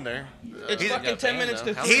Yeah. band there. It's He's- fucking 10 minutes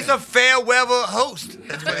to. He's a fair weather host.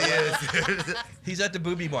 That's what he is. He's at the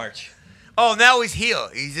booby march. Oh, now he's here.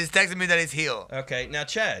 He's just texting me that he's here. Okay, now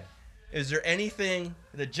Chad, is there anything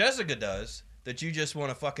that Jessica does that you just want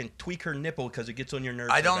to fucking tweak her nipple because it gets on your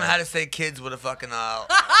nerves? I so don't know bad? how to say kids with a fucking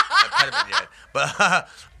impediment yet,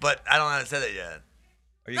 but I don't know how to say that yet.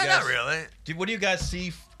 Are you No, guys, not really. What do you guys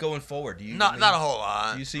see going forward? Do you Not a whole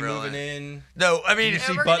lot. Do you see really. moving in? No, I mean, You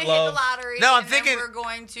see we're butt gonna love? hit the lottery. No, I'm and then thinking- we're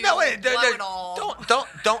going to no, wait, blow it all.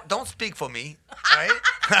 don't speak for me, all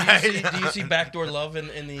right? Do you see backdoor love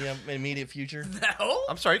in the immediate future? No.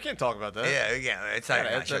 I'm sorry, you can't talk about that. Yeah, it's not Yeah, my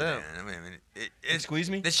edit show. that out. Dan. I mean, it,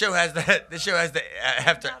 Squeeze me? the show has the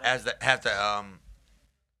have to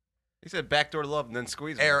He said backdoor love and then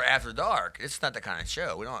squeeze me. air after dark. It's not that kind of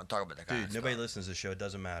show. We don't want to talk about that kind Dude, of nobody stuff. listens to the show. It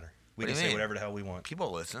doesn't matter. We What do can you say mean? whatever the hell we want.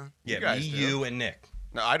 People listen. Yeah, me, guys do. you, and Nick.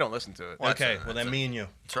 No, I don't listen to it. Well, Okay, that's well a- then me and you.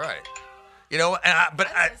 That's right. You know,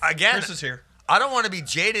 again, Chris is here. I don't want to be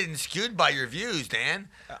jaded and skewed by your views, Dan.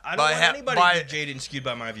 I don't By want ha- anybody by- to be jaded and skewed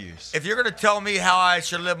by my views. If you're gonna tell me how I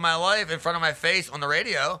should live my life in front of my face on the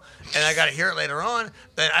radio, and I gotta hear it later on,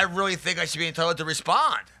 then I really think I should be entitled to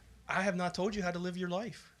respond. I have not told you how to live your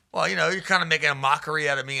life. Well, you know, you're kind of making a mockery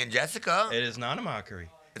out of me and Jessica. It is not a mockery.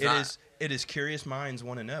 It's not. It is curious minds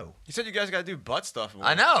want to know. You said you guys got to do butt stuff.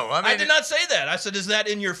 I know. I mean, I did not say that. I said, is that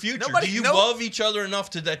in your future? Nobody- Do you no- love each other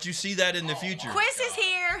enough that you see that in the future? Quiz is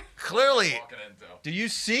here. clearly. Do you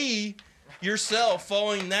see yourself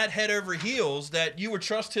falling that head over heels that you would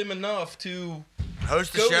trust him enough to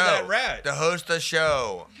Host the Go show. to that rat. To host a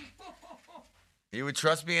show. You would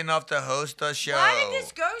trust me enough to host a show. Why did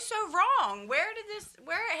this go so wrong?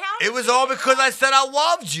 How? It was all because I said I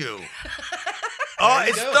loved you. Oh, There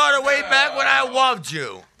you it go. started way back when I loved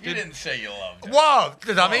you. You didn't say you loved her. Loved,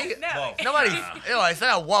 dummy. No. Nobody. I said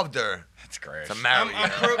I loved her. That's great. To marry I'm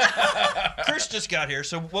her. Chris just got here,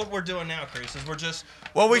 so what we're doing now, Chris, is we're just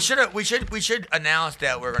Well, we should announce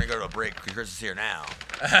that we're gonna go to a break because Chris is here now.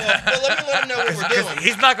 well, let me let him know what we're Because doing.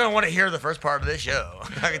 he's not gonna want to hear the first part of this show. I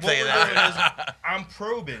can What tell you we're doing that. is I'm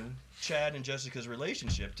probing Chad and Jessica's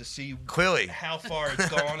relationship to see Clearly. how far it's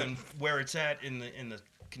gone and where it's at in the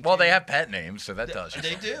Well, they have pet names, so that tells you.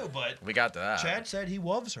 They something. do, but We got to that. Chad said he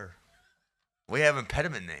loves her. We have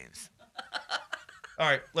impediment names. All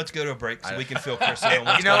right, let's go to a break so we can fill Chris in on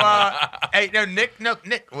what's You know, going on. hey, no, Nick,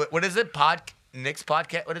 what is it? Nick's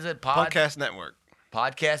podcast. What is it? Punkcast Network.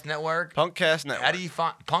 Podcast Network. Punkcast Network. How do you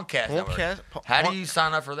find Punkcast Network? How do you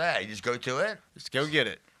sign up for that? You just go to it. Just go get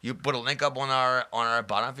it. You put a link up on our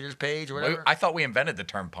bottom feeders page or whatever. I thought we invented the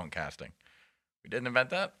term punk casting. We didn't invent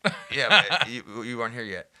that? Yeah, but you weren't here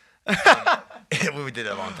yet. We did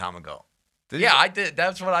it a long time ago. Yeah, I did.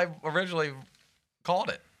 That's what I originally called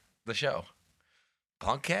it, the show.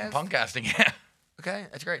 Punkcast. Punk casting, yeah. Okay,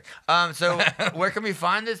 that's great. So where can we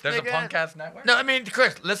find this? There's a Nick, punk cast network? No, I mean,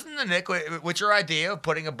 Chris, listen to Nick. What's your idea of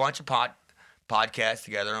putting a bunch of podcasts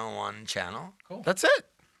together on one channel? That's it.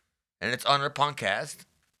 And it's under Punkcast.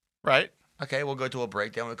 Right. Okay, we'll go to a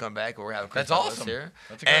break. Then we'll come back. We'll have Chris That's Ellis awesome. here.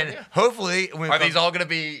 That's a good and idea. hopefully, when we Are come- these all going to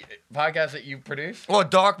be podcasts that you produce? Well,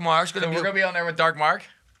 Dark Mark's So gonna we're be. going to be on there with Dark Mark?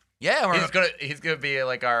 Yeah, He's gonna be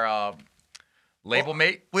like our label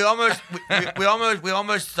mate. we almost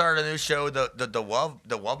started a new show, the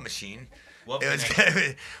Wub Machine. Love It was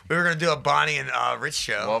Connection. we were gonna do a Bonnie and Rich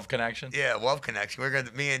show. Love Connection. Yeah, Wub Connection.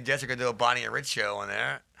 Me and Jessica do a Bonnie and Rich show on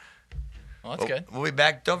there. Well, that's good. We'll be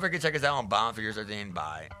back. Don't forget to check us out on Bomb Figures 13.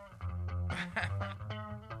 Bye.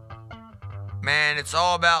 Man, it's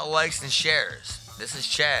all about likes and shares. This is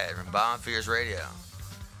Chad from Bomb Figures Radio.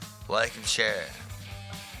 Like and share.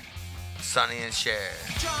 Sonny and share.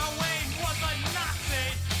 John Wayne was a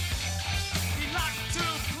Nazi. He liked to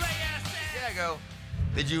play Yeah, I go.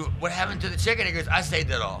 What happened to the chicken? He goes, I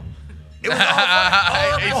saved it all. It was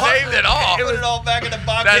all He saved it all. Put it all back in the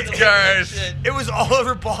box. That's cursed. Shit. It was all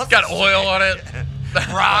over Boston. Got oil on it.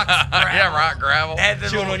 Rocks, gravel. Yeah, rock gravel. Had the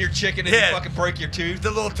Chewing little, on your chicken and Yeah. you fucking break your tooth.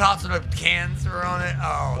 the little tops of the cans were on it.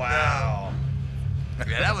 Oh, Wow. no.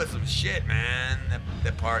 Yeah, that was some shit, man.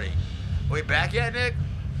 That party. Are we back yet, Nick?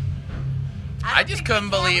 I don't just think couldn't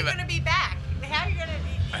before believe we're it. gonna be back. How are you gonna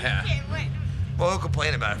be? You Yeah. can't wait. Well, we'll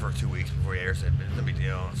complain about it for 2 weeks before he airs it, but it's no big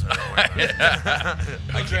deal. So don't worry about it.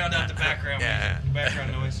 I drowned out the background Yeah.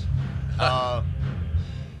 background noise.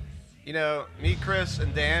 You know, me, Chris,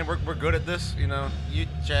 and Dan, we're good at this. You know, you,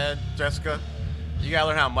 Chad, Jessica, you gotta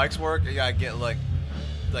learn how mics work. You gotta get like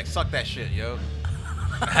suck that shit, yo.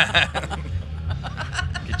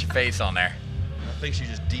 Get your face on there. I think she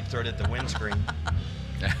just deep throated the windscreen.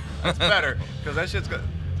 That's better because that shit's got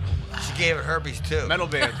She gave it herpes, too. metal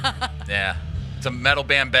band. Yeah. It's a metal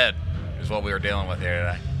band bed is what we were dealing with here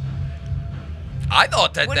today. I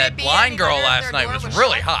thought that Would that it be blind any girl better if last their night door was was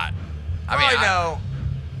really shut? hot. I I mean, know.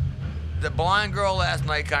 The blind girl last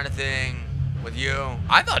night kind of thing with you.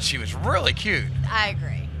 I thought she was really cute. I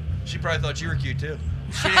agree. She probably thought you were cute too.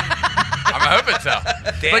 I'm hoping so.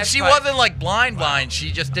 But she wasn't like blind.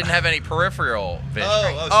 She just didn't have any peripheral vision. So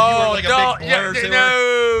you were like a big blur to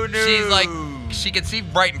her. no. She's like, she can see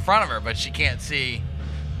right in front of her, but she can't see.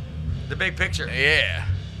 the big picture. Yeah.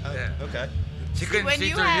 Oh, Yeah. okay. She couldn't When see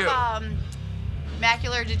you through have you.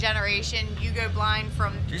 macular degeneration, you go blind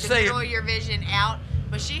from You the say- middle of your vision out.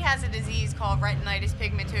 But she has a disease called retinitis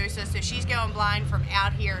pigmentosa, so she's going blind from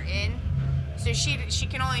out here in. So she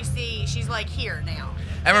can only see. She's like here now.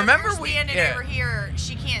 And So remember if you're standing over here,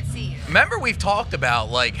 she can't see you. Remember we've talked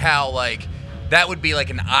about like how like that would be like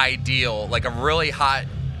an ideal, like a really hot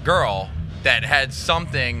girl that had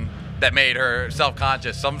something that made her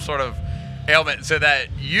self-conscious, some sort of ailment, so that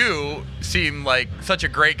you seem like such a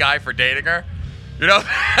great guy for dating her. You know,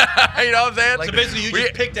 you know what I'm saying? So basically, you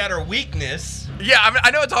just picked out her weakness. Yeah, I mean,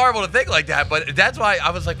 I know it's horrible to think like that, but that's why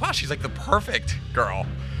I was like, wow, she's like the perfect girl.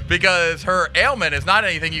 Because her ailment is not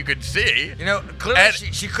anything you could see. You know, clearly And-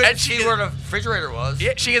 she couldn't and she see is- where the refrigerator was.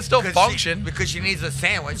 Yeah, she can still because function. because she needs a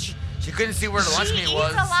sandwich. She couldn't see where the lunch She meat eats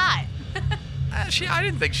was. a lot. I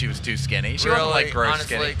didn't think she was too skinny. She Really, wasn't like gross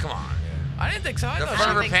honestly, skinny. come on. I didn't think so. I The thought front she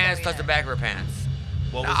of her think so pants touched either. the back of her pants.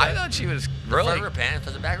 What No, was I that? thought she was The really. front of her pants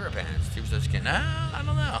touched the back of her pants. She was so skinny. No, I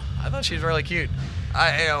don't know. I thought she was really cute.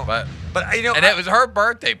 You know, But you know, and it was her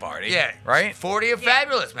birthday party. yeah, Right? 40 and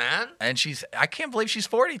fabulous, man. And I can't believe she's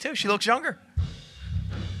 40 too. She looks younger.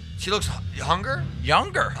 She looks hungry.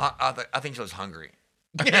 Younger. I think she was hungry.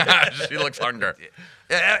 She looks younger.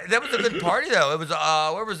 Yeah, that was a good party though. It was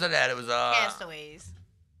where was it at? It was Castaways.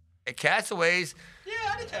 at Castaways. Yeah,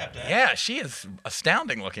 I did tap that. Yeah, she is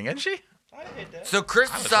astounding looking, isn't she? I hit that. So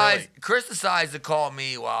Chris was decides to call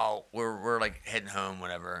me while we're like heading home,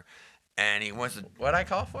 whatever, and he wants to What'd I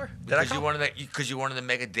call for? Did I because call? you wanted to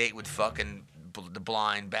make a date with fucking the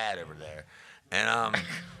blind bat over there, and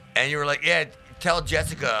and you were like, yeah, tell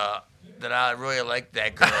Jessica that I really like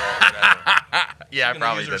that girl. Whatever. Yeah, I Gonna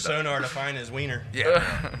probably use her did that. sonar to find his wiener.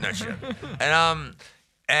 Yeah, no shit.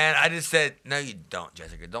 And I just said, no, you don't,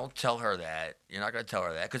 Jessica. Don't tell her that. You're not gonna tell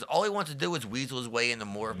her that because all he wants to do is weasel his way into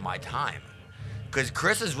more of my time. Because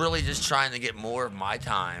Chris is really just trying to get more of my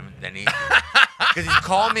time than he. Because he's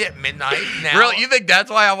calling me at midnight now. Really? You think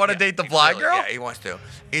that's why I want to date the blind Really, girl? Yeah, he wants to.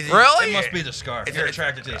 Really? It must be the scarf. It's- You're it's-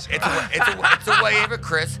 attracted to the scarf. It's a way for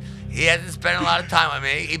Chris. He hasn't spent a lot of time with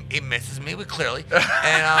me. He misses me, clearly,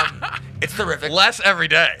 and it's terrific. Less every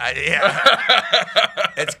day.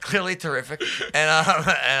 Yeah, it's clearly terrific,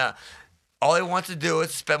 and all he wants to do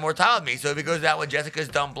is spend more time with me. So if he goes out with Jessica's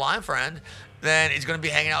dumb blind friend, then he's gonna be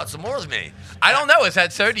hanging out some more with me. I don't know. Is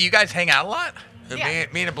that so? Do you guys hang out a lot? Yeah.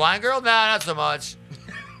 Me and a blind girl? Nah, not so much.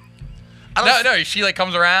 No. She like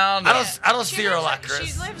comes around. I don't see her a lot,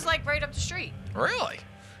 Chris. She lives like right up the street. Really?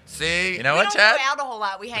 See, You know We what, don't Chad? go out a whole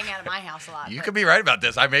lot. We hang out at my house a lot. You but- could be right about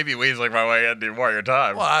this. I may be weaseling my way into more of your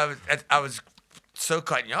time. well, I was so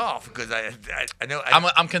cutting you off because I know.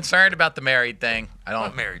 I'm concerned about the married thing. I don't.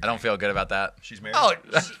 What married I don't feel good about that. She's married. Oh,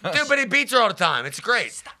 dude, but he beats her all the time. It's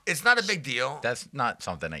great. It's not a big deal. That's not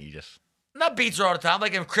something that you just. Not beats her all the time,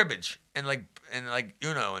 like in cribbage and like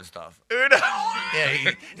Uno and stuff. Uno. Yeah,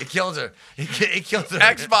 he kills her. He kills her.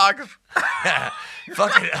 Xbox.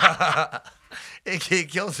 Fucking. He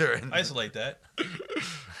kills her. And Isolate that.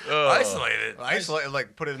 isolate it. Isolate,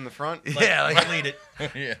 like put it in the front. Yeah, like. Delete it.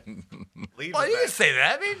 Yeah. Leave Well, it you back. can say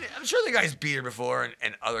that. I mean, I'm sure the guy's beat her before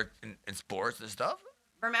and other in sports and stuff.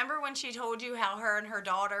 Remember when she told you how her and her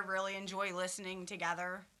daughter really enjoy listening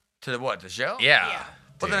together? To the what? The show? Yeah. Yeah.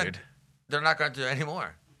 Well, then Dude. they're not going to do it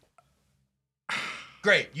anymore.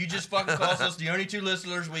 Great. You just fucking cost us the only 2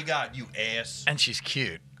 listeners we got, you ass. And she's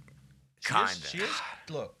cute. Kinda. She is.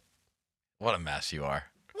 Look. What a mess you are.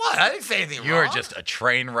 What? I didn't say anything You wrong. are just a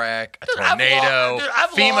train wreck, a Dude, I've tornado. lost- dude, I've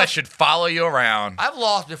FEMA lost- should follow you around. I've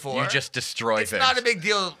lost before. You just destroy It's things. not a big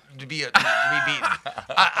deal to be beaten.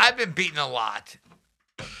 I've been beaten a lot.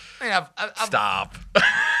 I mean, I've Stop.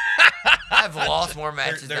 I've lost more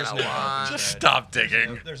matches there's than no I won. Just Chad. stop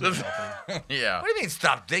digging. There's no helping. Yeah. What do you mean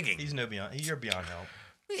stop digging? He's no beyond. You're beyond help.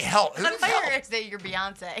 Help? Who I needs thought you were help? going to say you're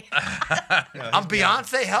Beyonce. No, I'm he's beyond-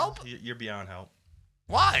 Beyonce. Help? You're beyond help.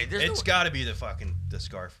 Why? There's It's no, got to be the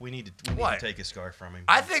scarf. We need to What? take his scarf from him.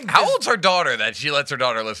 I think. How this- old's her daughter that she lets her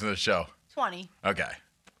daughter listen to the show? 20. Okay.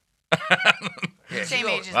 Yeah, Same she's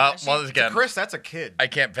age as Well, us. once again, Chris, that's a kid. I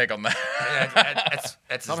can't pick on that. Yeah, that's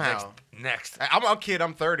his Somehow. next. I'm a kid.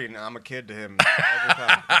 I'm 30 now. I'm a kid to him every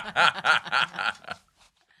time.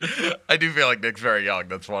 I do feel like Nick's very young.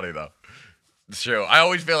 That's funny though. It's true. I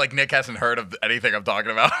always feel like Nick hasn't heard of anything I'm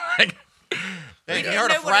talking about. Like, Hey, you didn't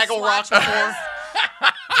heard of know what a Fraggle Rock swatch before?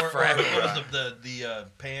 Or what was the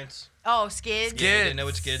pants? Oh, skids. Yeah, he didn't know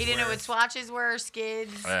what skids He didn't know were. what swatches were,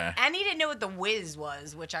 skids. Yeah. And he didn't know what the whiz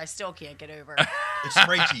was, which I still can't get over. It's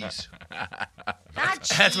spray cheese. Not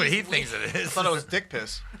That's what he cheese thinks it I is. thought it was dick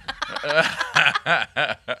piss.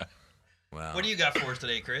 Wow. What do you got for us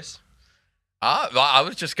today, Chris? well, I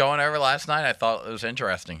was just going over last night. I thought it was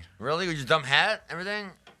interesting. Really? With your dumb hat,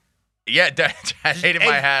 everything? Yeah, I hated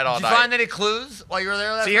my hat all Did night. you find any clues while you were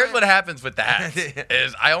there last See, here's night? what happens with the hats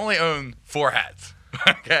is I only own 4 hats.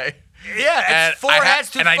 Okay. Yeah, it's 4 hats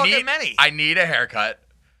too and I fucking need, many. I need a haircut,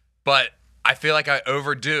 but I feel like I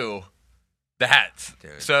overdo the hats.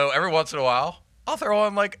 Dude. So every once in a while, I'll throw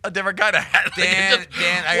on like a different kind of hat. Dan, Just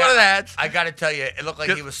Dan, one of the hats. I gotta tell you, it looked like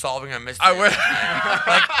he was solving a mystery. I would.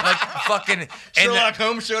 like fucking in Sherlock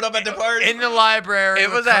Holmes showed up at the party. the library. It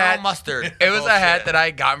was with a Colonel hat. Mustard. It was a hat Bullshit. that I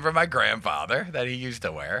got from my grandfather that he used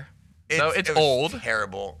to wear. So it's it was old.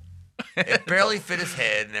 terrible. It barely fit his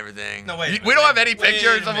head and everything. No, wait. We don't have any Wait a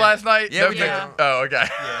pictures of minute. last night. Yeah, No we do. pictures? Oh, okay.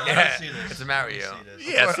 Yeah, let Yeah. me see this. It's a Mario. Let me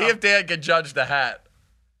see this. Yeah, see if Dan can judge the hat.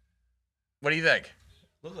 What do you think?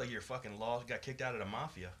 Look like your fucking law got kicked out of the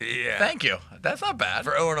mafia. Yeah. Thank you. That's not bad.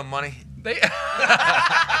 for owing him money. They,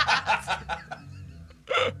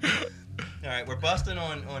 All right, we're busting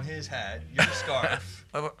on his hat, your scarf.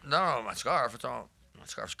 No, my scarf. It's all. My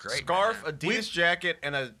scarf's great. Scarf, man. Adidas jacket,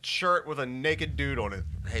 and a shirt with a naked dude on it.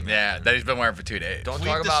 Hey man. yeah, that he's been wearing for 2 days. Don't We've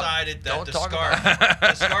talk about. decided that Don't the talk scarf, about.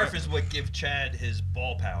 the scarf is what gives Chad his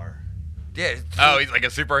ball power. Yeah. Oh, he's like a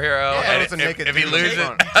superhero. Yeah, and it's a if, naked if he dude on the loses,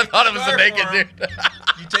 front. I thought it was a Scarf naked for him. dude.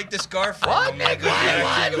 You take the scarf from What? him and it goes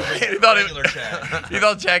back to your He thought it- regular Chad. You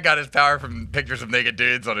thought Chad got his power from pictures of naked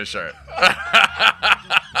dudes on his shirt.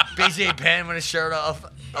 BJ Penn with his shirt off.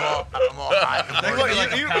 I'm all hot. in the That morning.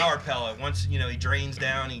 could be like a power pellet. Once he drains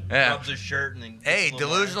down, he Yeah. rubs his shirt and then. gets Hey, a little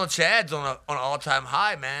delusional Chad's on an all-time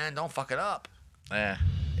high, man. Don't fuck it up. Yeah.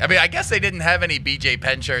 I mean, I guess they didn't have any BJ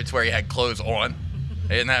Penn shirts where he had clothes on.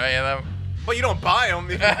 They didn't have any of them. But you don't buy them.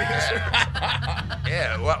 Yeah.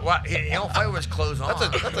 What? He don't fight with his clothes on.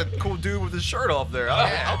 That's a cool dude with his shirt off there.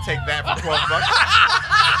 Yeah. I'll take that for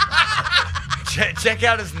 $12. Check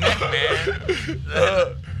out his neck,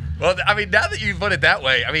 man. Well, I mean, now that you put it that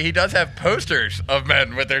way, I mean, he does have posters of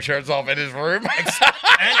men with their shirts off in his room. And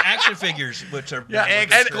action figures, which are Yeah,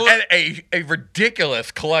 and a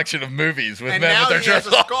ridiculous collection of movies with And men now with their he has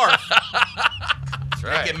shirts a off. scarf. That's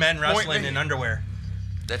right. naked men wrestling in underwear.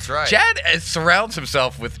 That's right. Chad surrounds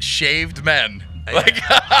himself with shaved men. Like,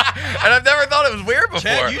 and I've never thought it was weird before.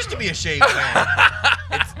 Chad used to be a shaved man.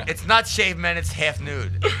 It's not shaved men. It's half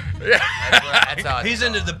nude. Yeah. That's how He's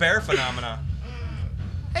into the bear phenomena.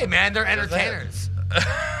 Hey, man, they're entertainers.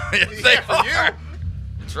 Yes, they Yeah, for are. you.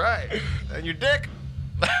 That's right. And your dick.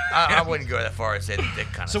 I wouldn't go that far and say the dick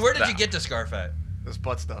kind of. So where did you get the scarf at? This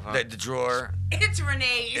butt stuff, huh? the drawer? It's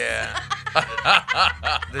Renee's. Yeah.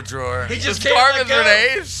 The drawer. He The just scarf can't is let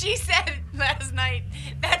go. Renee's. She said last night,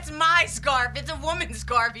 "That's my scarf. It's a woman's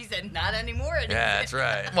scarf." He said, "Not anymore." It Yeah, isn't."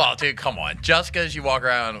 that's right. Well, dude, come on. Just because you walk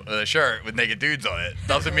around with a shirt with naked dudes on it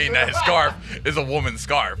doesn't mean that his scarf is a woman's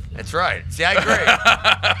scarf. That's right. See, I agree.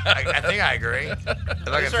 I think I agree. If I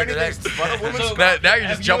can Is there figure anything that. but a woman's So, scarf? Now you're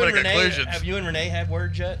just have jumping you to and Renee- conclusions. Have you and Renee had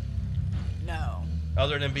words yet? No.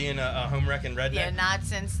 Other than being a home wrecking redneck? Yeah, not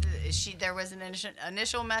since there was an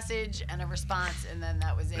initial message and a response, and then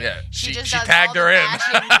that was it. Yeah, she she does tagged all her the in.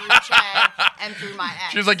 bashing through Chad and through my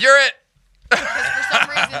ex. She was like, "You're it." because for some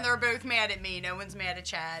reason they're both mad at me. No one's mad at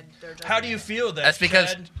Chad. They're just How do you mad. feel that That's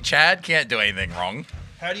because Chad, Chad can't do anything wrong.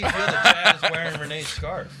 how do you feel that Chad is wearing Renee's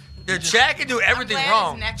scarf? Dude, Chad can do everything glad his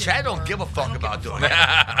wrong. neck is Chad don't warm. give a I fuck don't give about a doing fuck.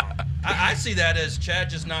 that. I see that as Chad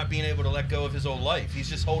just not being able to let go of his old life. He's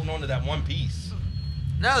just holding on to that one piece.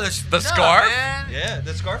 No, The no, scarf? Man. Yeah,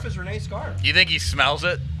 the scarf is Renee's scarf. You think he smells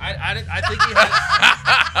it? I think he has.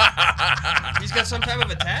 He's got some type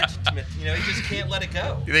of attachment. He just can't let it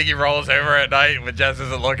go. You think he rolls over at night when Jess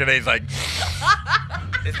isn't looking and he's like,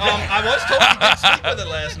 I was told he did sleep with it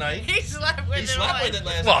last night. He slept with He it slept on. with it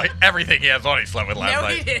last well, night. everything he has on he slept with last No,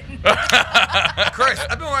 night. he didn't. Chris,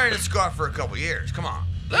 I've been wearing this scarf for a couple years. Come on.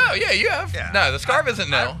 No, yeah, you have. Yeah. No, the scarf isn't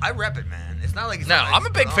new. I rep it, man. It's not like it's No, not like I'm a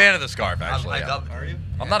it's big put fan on. of the scarf, actually. I yeah. love it. Are you?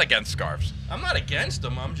 I'm not against scarves. I'm not against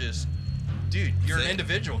them. I'm just, dude, you're an See?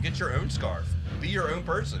 individual. Get your own scarf. Be your own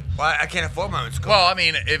person. Well, I can't afford my own scarf. Well, I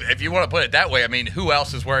mean, if you want to put it that way, I mean, who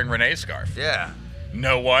else is wearing Renee's scarf? Yeah.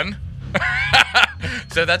 No one.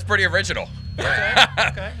 So that's pretty original. Okay.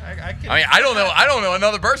 I can. I mean, I don't know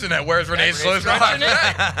another person that wears Renee's Renee's clothes. scarf.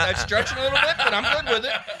 That's stretching a little bit, but I'm good with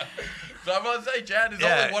it. So I'm gonna say Chad is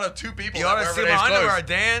Yeah. only one of two people You that ought to wear see Renee's my clothes. underwear,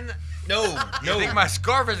 Dan. No, You think my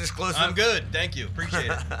scarf is exclusive? I'm good. Thank you.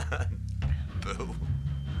 Appreciate it. Boo.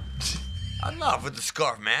 Enough with the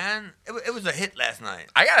scarf, man. It was a hit last night.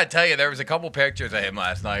 I gotta tell you, there was a couple pictures of him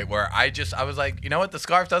last night where I was like, you know what, the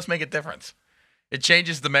scarf does make a difference. It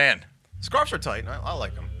changes the man. Scarves are tight. I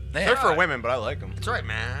like them. They They're for are. women, but I like them. That's right,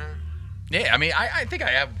 man. Yeah, I mean, I think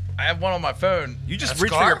I have one on my phone. You just A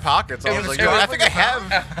reach for your scarf? pockets. I It was was- like, it was- I think I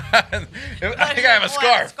have. I think I have a What?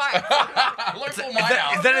 scarf. Scarf. Look for Is mine that-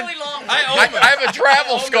 out. is that really long. I have a travel I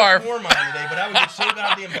almost scarf. wore mine today, but I would get so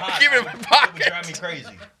goddamn hot. Keep it in my It would pocket. drive me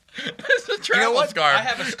crazy. It's a travel what? scarf. I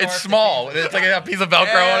have a scarf It's that small. came from It's like a piece of Velcro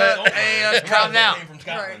Yeah. on it. Hey, let's calm down. Came from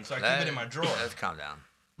Scotland, so I keep it in my drawer. Let's calm down.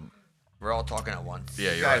 We're all talking at once.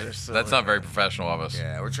 Yeah, you're guys right. are silly, That's not very professional of us.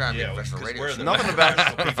 Yeah, we're trying to be a Yeah, professional 'cause radio we're show. the Nothing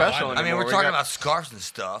about professional I mean, anymore. we're We talking got- about scarves and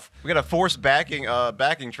stuff. We got a forced backing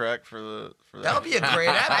track for the. That would be a great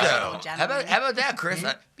app, Professional, though. gentlemen. How about that, Chris?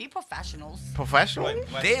 Be professionals. Professional?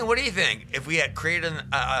 Dan, what do you think if we had created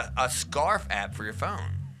a scarf app for your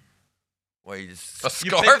phone? Where you just A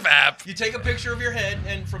scarf app. You take a picture of your head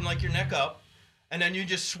and from like your neck up, and then you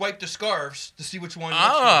just swipe the scarves to see which one. looks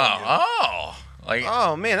good on you. Oh. Like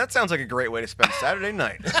Oh man, that sounds like a great way to spend Saturday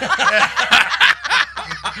night.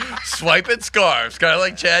 swiping scarves. Kind of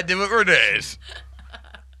like Chad did with Renee's.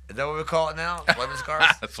 is that what we call it now? Swiping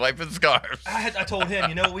scarves? Swiping scarves. I told him,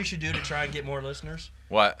 you know what we should do to try and get more listeners?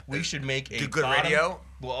 What? We should make a Do good bottom- radio?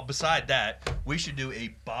 Well, beside that, we should do a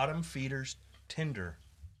bottom feeders Tinder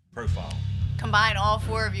profile. Combine all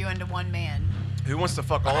 4 of you into one man. Who wants to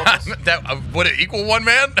fuck all of us? That would it equal one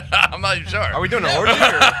man? I'm not even sure. Are we doing an orgy?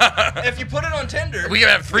 Or? If you put it on Tinder, We can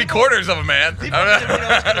have 3/4 of a man. people are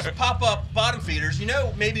gonna, it's gonna pop up bottom feeders. You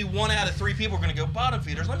know, maybe 1 out of 3 people are gonna go bottom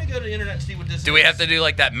feeders. Let me go to the internet and see what this is. Do we have to do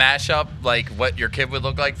like that mashup, like what your kid would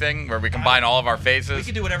look like thing, where we combine all of our We faces?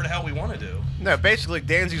 can do whatever the hell we want to do. No, basically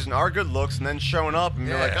Dan's using our good looks and then showing up and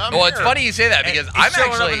you're Yeah. like, I'm Well, it's here. funny you say that because He's I'm showing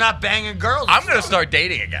up actually and not banging girls. I'm gonna start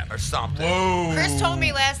dating again. or something. Whoa. Chris told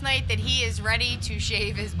me last night that he is ready to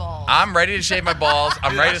shave his balls. I'm ready to shave my balls.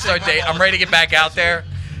 I'm Dude, ready I to shaved start my dating. I'm balls ready to get back out there.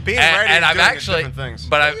 Being and, ready and and I've doing actually, different things.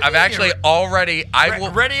 but I've actually already. I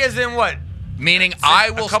will. Ready as in what? Meaning, I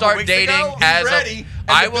a will couple start weeks dating ago? He's as ready. a. And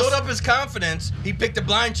I to will. build up his confidence, he picked a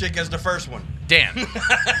blind chick as the first one. Dan.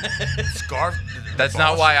 Scarf? That's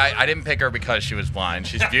not why I didn't pick her because she was blind.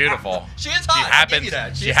 She's beautiful. She is She hot. I'll give happens. you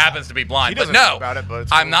that. She She's happens to be blind. She But doesn't know no, about it, but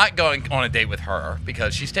it's I'm cool. not going on a date with her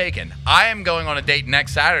because she's taken. I am going on a date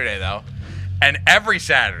next Saturday though, and every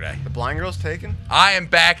Saturday The blind girl's taken? I am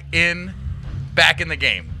back in the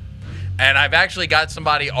game, and I've actually got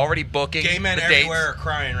somebody already booking Gay men the dates. everywhere are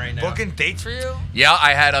crying right now. Booking dates for you? Yeah,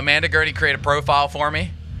 I had Amanda Gurney create a profile for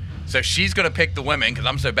me, so she's gonna pick the women because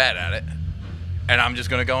I'm so bad at it, and I'm just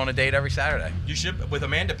gonna go on a date every Saturday. You should, with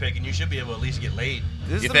Amanda picking, you should be able to at least get laid.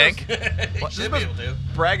 This You is the think? You What, should this be able to.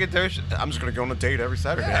 braggadocious. I'm just gonna go on a date every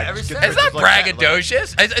Saturday. Yeah, I every just get Saturday. It's not bitches like that, like-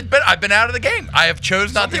 braggadocious. I've been out of the game. I have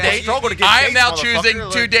chosen not to people date. struggle to get I am dates, now motherfucker. choosing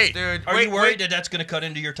to Like, date. Dude, Are wait, you worried that that's going to cut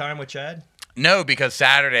into your time with Chad? No, because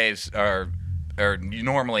Saturdays are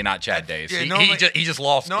normally not Chad days. Yeah, he normally- just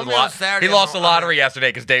lost the normally on lot. Saturday, He lost the I'm- lottery yesterday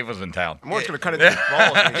because Dave was in town. I'm just gonna cut it to his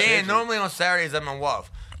balls. and shave Dan, it. normally on Saturdays I'm on WUF.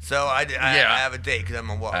 So I Yeah. have a date because I'm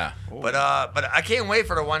on WUF. Yeah. But I can't wait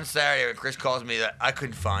for the one Saturday when Chris calls me that I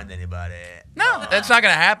couldn't find anybody. No, that's not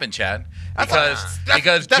going to happen, Chad. Because That's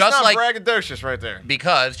just not like braggadocious right there.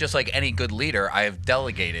 because just like any good leader, I have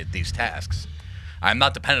delegated these tasks. I'm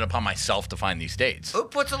not dependent upon myself to find these dates. Who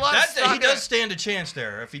puts a lot of That, stock he does in- stand a chance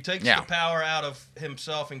there. If he takes Yeah. the power out of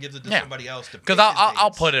himself and gives it to Yeah. somebody else to Because pick his I'll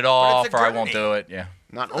dates. put it off it's a or I won't gurney. do it. Yeah.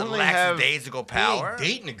 Not the only have lackadaisical He ain't power.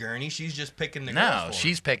 dating a gurney. She's just picking the girls No, for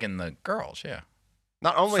she's picking the girls. Yeah.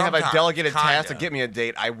 not only have I Sometimes, delegated tasks to kinda. get me a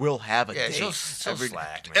date, I will have a Yeah, date. she'll every-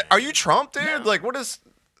 slack, man. Are you Trump, dude? Like, what is?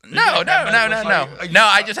 No. Are you- No,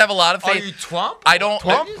 I just have a lot of Are faith. you Trump? I don't.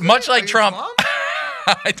 Trump? Much Are like you Trump.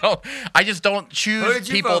 I just don't Who choose did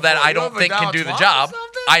you people vote that for? I You don't vote for think can Donald do the Trump or job.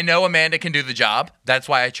 something? I know Amanda can do the job. That's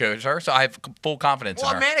why I chose her. So I have full confidence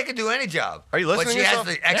Well, in her. Amanda can do any job. Are you listening But she to has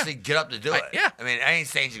yourself? to actually get up to do it. yeah. I mean, I ain't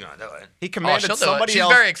saying she's gonna do it. He Oh, commanded she'll do it. somebody She's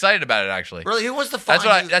else. very excited about it, actually. Really, who was the fun? That's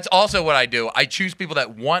what. That's also what I do. I choose people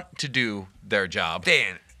that want to do their job,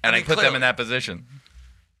 Dan. and I mean, put them clearly, in that position.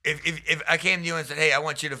 If I came to you and said, "Hey, I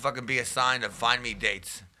want you to fucking be assigned to find me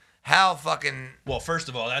dates," how fucking? Well, first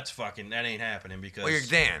of all, that ain't happening because Well, you're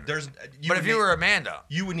Dan. There's. But if you were Amanda,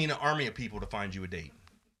 you would need an army of people to find you a date.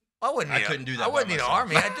 I wouldn't. I Need couldn't do that I by wouldn't need an myself.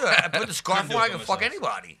 army. I'd do it. I put the scarf Couldn't do on. I it can by fuck myself.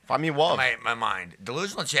 anybody. Find me love. My mind.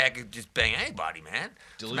 Delusional Chad could just bang anybody, man.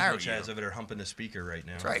 Just Delusional marry Chad's you. over there humping the speaker right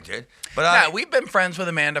now. That's right, dude. But Yeah, we've been friends with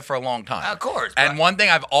Amanda for a long time. Of course, And but- one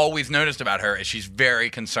thing I've always noticed about her is she's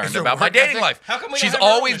very concerned Is her about my work dating ethic? life. How come we She's don't have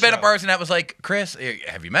her on always the been a show? person that was like, Chris,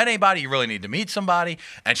 have you met anybody? You really need to meet somebody.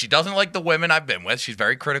 And she doesn't like the women I've been with. She's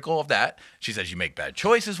very critical of that. She says you make bad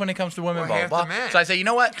choices when it comes to women, Well, blah, half blah, the blah. men. So I say, you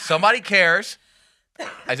know what? Somebody cares.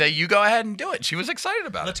 I say, you go ahead and do it. She was excited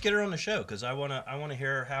about Let's it. get her on the show because I wanna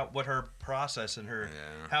hear what her process and her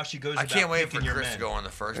how she goes. I about can't wait for picking your Chris men. to go on the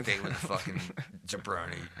first date with the fucking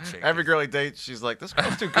jabroni chick. Every girl he dates, she's like, "This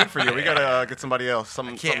girl's too good for you. We gotta get somebody else,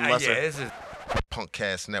 something yeah, lesser." this is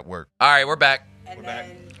Punkcast Network. All right, we're back. And back.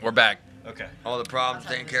 then We're back. Okay. all the problems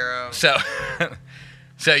taken care of. So,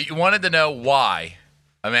 so you wanted to know why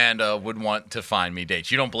Amanda would want to find me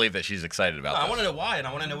dates. You don't believe that she's excited about I this? want to know why, and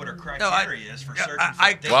I want to know what her criteria is for searching for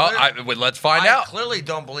a date. Well, let's find out. I clearly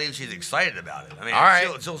don't believe she's excited about it. I mean, All right.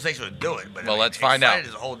 she'll say she'll do it, but Well, I mean, let's find out. excited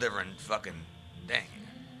is a whole different fucking thing.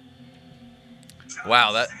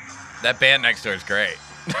 Wow, that band next to her is great.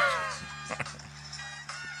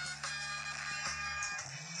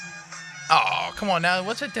 Oh, come on now.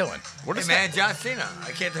 What's it doing? What Hey is man, John Cena.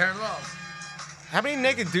 I can't turn it off. How many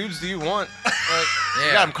naked dudes do you want? Like, Yeah.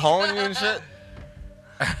 you got them calling you and shit?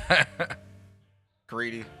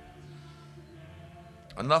 Greedy.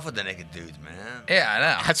 Enough with the naked dudes, man. Yeah, I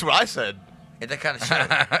know. That's what I said. It's that kind of shit.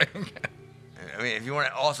 I mean, if you want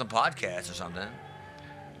an awesome podcast or something.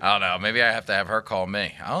 I don't know. Maybe I have to have her call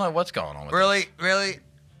me. I don't know what's going on with Really? Really?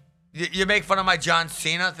 You make fun of my John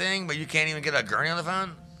Cena thing, but you can't even get a gurney on the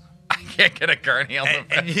phone? I can't get a gurney on the And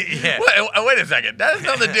phone. yeah. Wait a second. That has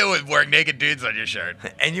nothing to do with wearing naked dudes on your shirt.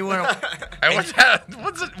 And you want to... Hey, what's that?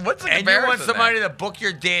 What's the And you comparison want somebody there? to book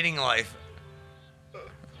your dating life.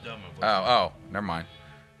 Oh, never mind.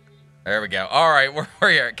 There we go. All right, we're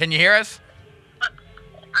here. Can you hear us?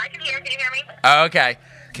 I can hear. Can you hear me? Oh, okay.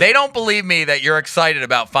 They don't believe me that you're excited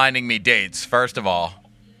about finding me dates, first of all.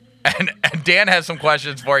 And Dan has some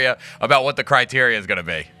questions for you about what the criteria is going to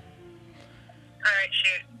be. All right,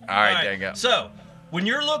 shoot. All right, Dan, go. So, when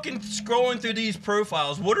you're scrolling through these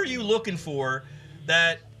profiles, what are you looking for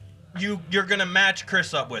that you're gonna match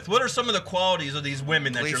Chris up with? What are some of the qualities of these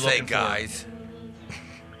women that Please you're say looking guys.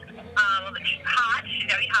 Hot. She's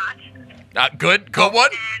gotta be hot. Good one.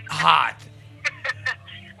 And Hot.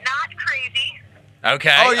 not crazy.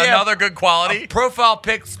 Okay, Oh, yeah. another good quality. Profile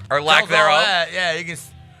pics. Or lack tells all thereof. that. Yeah, you can...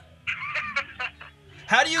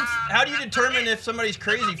 How do you determine if somebody's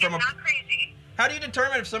crazy from a? Not crazy. How do you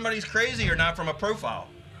determine if somebody's crazy or not from a profile?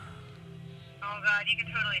 Oh God, you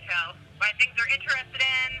can totally tell by things they're interested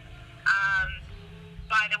in,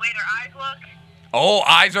 by the way their eyes look. Oh,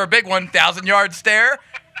 eyes are a big one. 1,000-yard stare.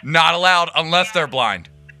 Not allowed unless they're blind.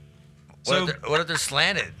 So, What if they're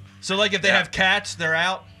slanted? so like if they have cats, they're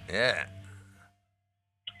out. Yeah.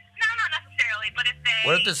 No, not necessarily, but if they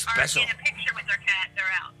What if they're special? are in a picture with their cat, they're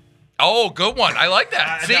out. Oh, good one. I like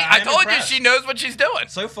that. See, I I'm told impressed. you she knows what she's doing.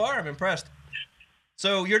 So far, I'm impressed.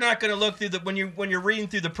 So you're not going to look through when you're reading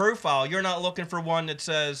through the profile, you're not looking for one that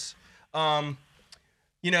says, I'm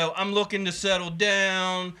looking to settle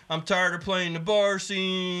down. I'm tired of playing the bar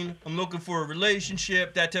scene. I'm looking for a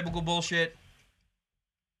relationship. That typical bullshit.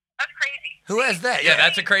 That's crazy. Who has that? Yeah,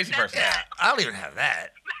 that's a crazy person. Yeah, I don't even have that.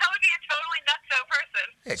 That would be a totally nutso person.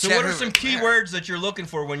 Yeah, So Chad what are Hoover. some keywords that you're looking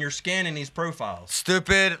for when you're scanning these profiles?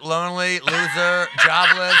 Stupid, lonely, loser,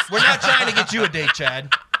 jobless. We're not trying to get you a date,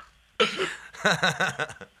 Chad.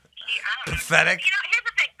 Pathetic. You know, here's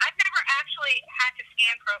the thing. I've never actually had to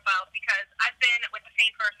scan profiles because I've been with the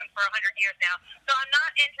same person for 100 years now. So I'm not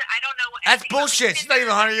into. I don't know what. That's anything about bullshit. She's not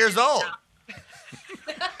even 100 years old.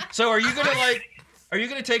 So are you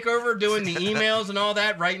gonna take over doing the emails and all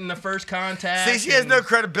that, writing the first contact? See, she has and- no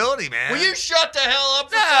credibility, man. Will you shut the hell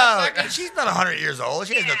up for 5 No, seconds? she's not 100 years old.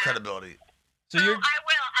 She has no credibility. So you're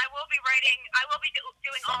I will be writing. I will be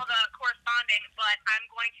doing all the corresponding, but I'm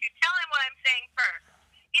going to tell him what I'm saying first.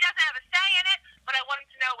 He doesn't have a say in it, but I want him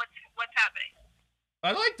to know what's happening.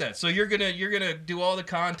 I like that. So you're gonna do all the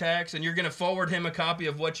contacts and you're gonna forward him a copy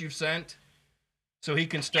of what you've sent, so he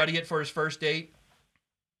can study it for his first date.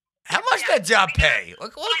 How much that job pay?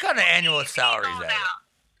 What kind of annual salary is that?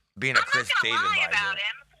 Being a I'm Chris not Dave gonna lie advisor. about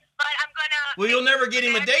him, but I'm gonna. Well, you'll make never the get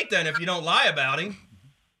him a bad date thing- then if you don't lie about him.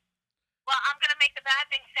 Well, I'm gonna make the bad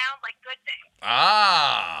things sound like good things.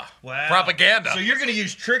 Ah, Wow. propaganda. So you're gonna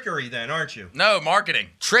use trickery then, aren't you? No,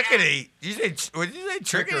 marketing. Trickety. What did you say?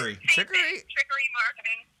 Trickery. Trickery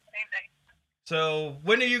marketing, same thing. So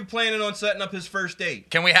when are you planning on setting up his first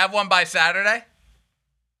date? Can we have one by Saturday?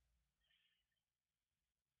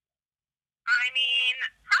 I mean,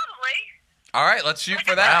 probably. All right, let's shoot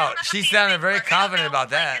for Wow, that. she sounded very confident about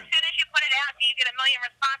that. As soon as you put it out, do you get a million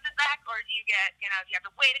responses back, or do you get, do you have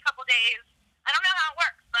to wait a couple days? I don't know how it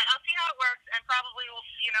works, but I'll see how it works, and probably will,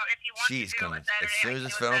 if you want She's to do gonna, it Saturday, as soon as I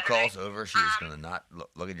this can do phone it call's Saturday. over, she is gonna not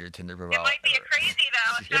look at your Tinder It profile. might be a ever. crazy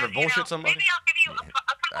though. You ever bullshit somebody? Maybe I'll give you a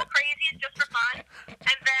couple crazies just for fun,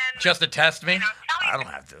 and then Just to test me? tell I you.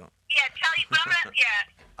 don't have to. Yeah, tell you. But I'm gonna.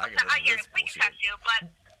 Yeah. I can listen to this we can bullshit. test you, but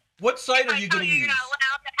What site if are I you tell gonna you use? you're not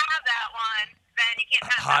allowed to have that one, then you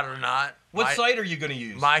can't have Hot that. or not? What My- site are you gonna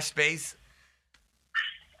use? MySpace.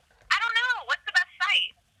 I don't know. What's the best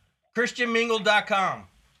site? ChristianMingle.com.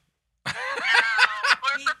 Or for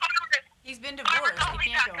farmers, He's been divorced. He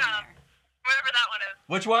can't go in farmersonly.com. there. Whatever that one is.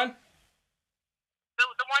 Which one? The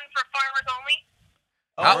one for farmers only.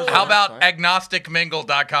 How Oh, about fine.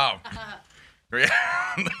 agnosticmingle.com?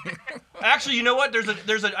 Actually, you know what?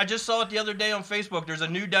 There's a. I just saw it the other day on Facebook. There's a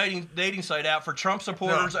new dating site out for Trump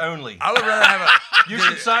supporters only. I would rather have a. You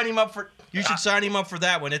should sign him up for. You should sign him up for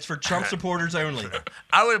that one. It's for Trump supporters only.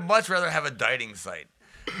 I would much rather have a dating site.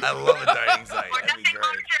 I love a dating site. Or That'd be nothing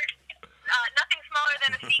great. smaller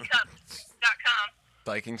than a ccup.com.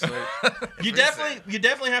 Biking site. You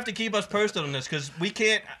definitely have to keep us posted on this because we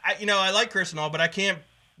can't. I like Chris and all, but I can't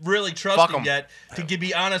really trust Fuck him 'em. yet to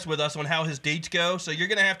be honest with us on how his dates go. So you're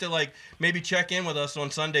gonna have to maybe check in with us on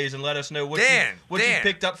Sundays and let us know what you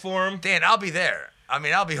picked up for him. Dan, I'll be there. I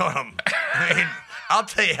mean, I'll be on them. I mean, I'll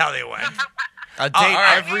tell you how they went. A date all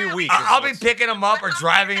right. every week. I'll be picking them up or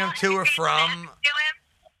driving them to or from. Do him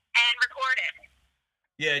and record it.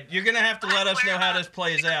 Yeah, you're gonna have to let us know how this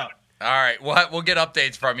plays out. All right, we'll get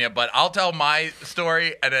updates from you, but I'll tell my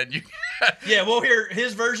story and then you. Yeah, we'll hear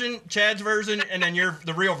his version, Chad's version, and then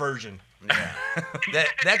the real version. Yeah.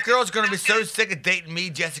 that girl's gonna be so sick of dating me,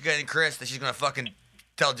 Jessica, and Chris that she's gonna fucking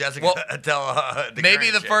tell Jessica. Well, the maybe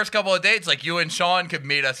current the chick. first couple of dates, like you and Sean, could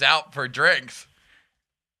meet us out for drinks.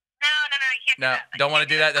 No, you can't do No, that. don't want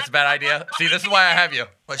to do that. That's a bad idea. See, this is why I have you.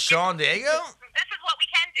 What, Sean Diego? This is what we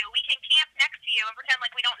can do. We can camp next to you and pretend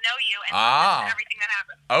like we don't know you and Ah. everything that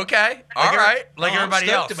happens. Okay, all right. Like Oh, everybody I'm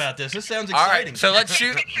stoked else. about this. This sounds All exciting. right, so let's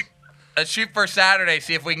shoot. Let's shoot for Saturday.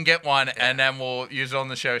 See if we can get one, and then we'll use it on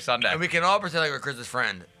the show Sunday. And we can all pretend like we're Chris's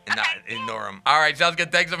friend and not ignore him. All right, sounds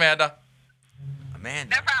good. Thanks, Amanda.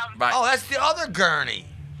 Amanda. No problem. Bye. Oh, that's the other gurney.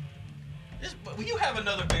 Will you have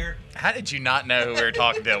another beer? How did you not know who we were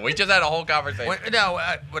talking to? We just had a whole conversation.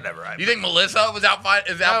 Whatever. You think Melissa was out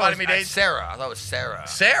finding me dates? Sarah. I thought it was Sarah.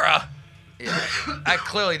 Sarah? Yeah. I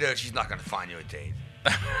clearly know she's not going to find you a date.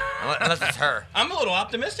 Unless it's her. I'm a little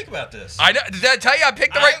optimistic about this. I know. Did I tell you I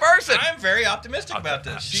picked the right person? I'm very optimistic about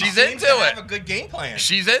this. She She's seems into to it. have a good game plan.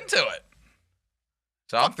 She's into it.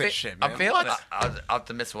 So Fuck this shit, man. I'm feeling it.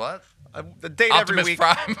 Optimist what? The date every Optimus week.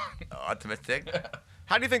 Prime. Optimistic?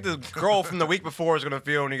 How do you think the girl from the week before is gonna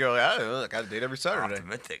feel when you go, I got a date every Saturday?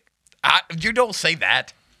 Optimistic. You don't say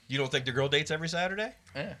that. You don't think the girl dates every Saturday?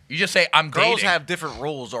 Yeah. You just say I'm Girls dating. have different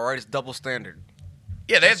rules, all right? It's double standard.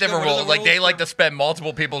 Yeah, they have Let's go. different What are rules. the Like they rules like for- to spend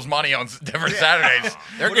multiple people's money on different Saturdays.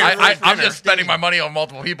 They're What getting are the rules for I'm dinner? just spending my money on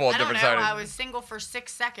multiple people on I don't know. different I Saturdays. was single for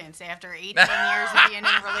 6 seconds after 18 years of being in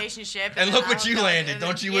a relationship. And then look I what was you done, landed. and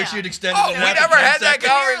Don't then- you wish yeah. you'd extended Oh, it we out never to 10 had that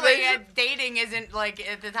seconds? conversation. Clearly, dating isn't like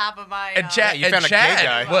at the top of my. And Chad, you found a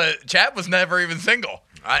gay guy. Chad was never even single.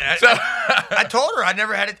 I told her I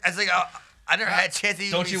never had it. I was like, I never had a chance to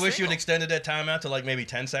even Don't be you wish you'd single. extended that time out to like maybe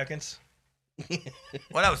 10 seconds?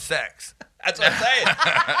 Well, that was sex. That's what I'm saying.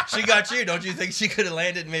 She got you. Don't you think she could have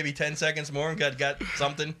landed maybe 10 seconds more and got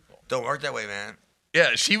something? Don't work that way, man.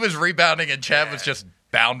 Yeah, she was rebounding and Chad was just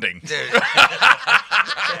bounding. Dude,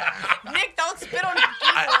 Nick, don't spit on the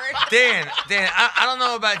keyboard. Dan, I don't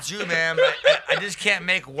know about you, man, but I just can't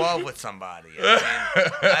make love with somebody.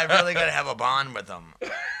 I really got to have a bond with them.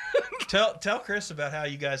 Tell Chris about how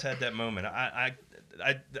you guys had that moment.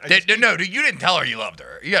 No, dude, you didn't tell her you loved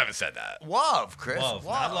her. You haven't said that. Love, Chris. Love,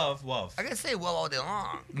 not love, love. I can say love all day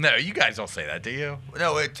long. No, you guys don't say that, do you?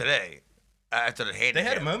 No, wait, today. After the hate. They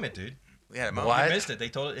had a moment, dude. We had a moment. What? You missed it.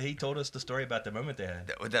 He told us the story about the moment they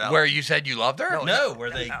had. Where you said you loved her? No, where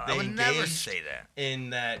they I would never engaged say that. in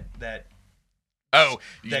that Oh,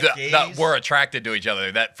 That that gaze? we're attracted to each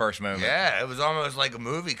other, that first moment. Yeah, it was almost like a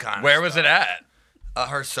movie kind of Where was it at?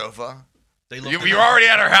 Her sofa. they You looked were already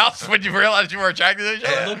at her house when you realized you were attracted to each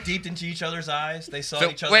They other? looked deep into each other's eyes. They saw So,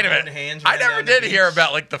 each other wait a holding minute. hands. I running never down the did hear beach.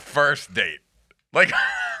 about, like, the first date. Like,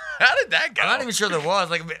 how did that go? I'm not even sure there was.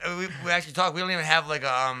 Like, we actually talked. We don't even have like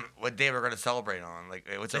what day we're gonna celebrate on. Like,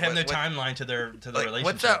 what's They our, have no what, timeline to their like,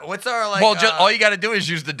 relationship. what's our like? Well, just all you got to do is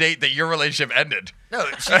use the date that your relationship ended. no,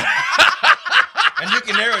 And you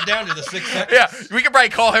can narrow it down to the 6 seconds. Yeah, we could probably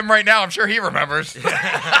call him right now. I'm sure he remembers.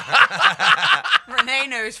 Renee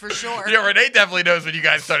knows for sure. Yeah, Renee definitely knows when you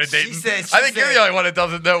guys started dating. She I think you're said- the only one that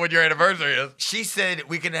doesn't know when your anniversary is. she said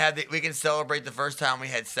we can celebrate the first time we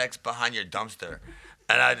had sex behind your dumpster,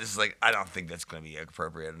 and I just like I don't think that's gonna be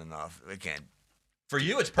appropriate enough. We can't. For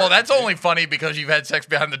you, it's perfect. Well, that's dude. only funny because you've had sex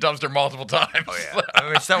behind the dumpster multiple times. Oh yeah, I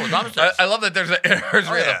mean several dumpsters. I love that there's an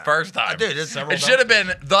anniversary Oh, yeah. the first time. Dude, there's Several it should have been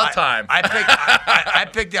the time. I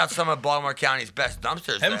picked out some of Baltimore County's best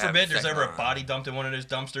dumpsters. Heaven to have forbid there's sex ever a on. body dumped in one of those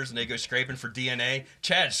dumpsters and they go scraping for DNA.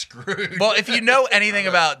 Chad's screwed. Well, if you know anything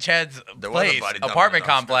about Chad's There was a place, body dumping apartment dumpster.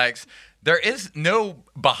 complex, There is no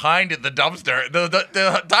behind the dumpster.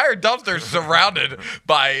 The entire dumpster is surrounded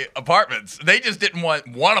by apartments. They just didn't want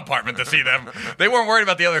one apartment to see them. They weren't worried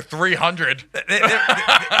about the other 300.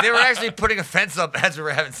 They were actually putting a fence up as we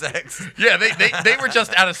were having sex. Yeah, they were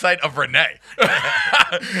just out of sight of Renee.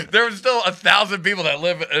 There was still 1,000 people that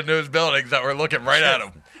live in those buildings that were looking right at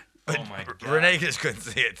him. Oh my god. Renee just couldn't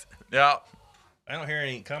see it. Yeah. I don't hear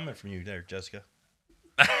any comment from you there, Jessica.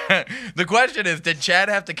 The question is, did Chad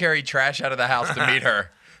have to carry trash out of the house to meet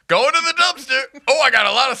her? Going to the dumpster. Oh, I got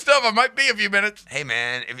a lot of stuff. I might be a few minutes. Hey,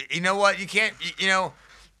 man, you know what? You can't,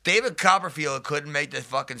 David Copperfield couldn't make the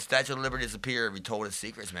fucking Statue of Liberty disappear if he told his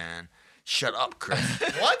secrets, man. Shut up, Chris.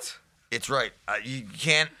 What? It's right. You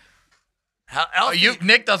can't. How else?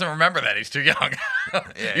 Nick doesn't remember that. He's too young.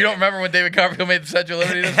 You don't remember when David Copperfield made the Statue of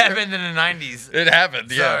Liberty It disappear? happened in the 90s. It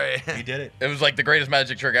happened, yeah. Sorry. He did it. It was like the greatest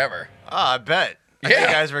magic trick ever. Oh, I bet. I Yeah. think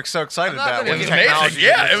you guys were so excited I'm not about gonna It when was get amazing. technology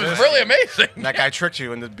Yeah, didn't it was exist. really amazing. That guy tricked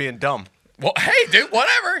you into being dumb. Well, hey, dude,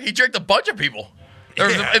 whatever. He tricked a bunch of people.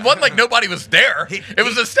 It wasn't like nobody was there. It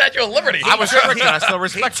was the Statue of Liberty. I was tricked, and I still He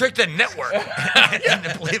respect. tricked the network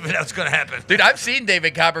into believing that was going to happen. Dude, I've seen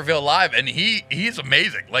David Copperfield live, and he's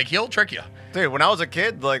amazing. Like, he'll trick you. Dude, when I was a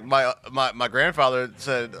kid, like my grandfather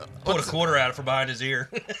said, Pulled a quarter out from behind his ear.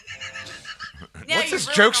 Yeah, "What's you this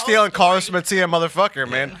ruined joke the whole stealing Carlos story. Mencia motherfucker,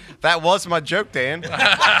 man?" That was my joke, Dan.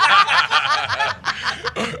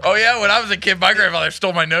 Oh, yeah, when I was a kid, my grandfather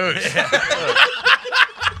stole my nose.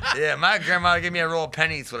 Yeah, my grandmother gave me a roll of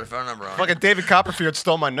pennies with her phone number on it. Fucking David Copperfield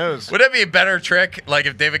stole my nose. Would that be a better trick, like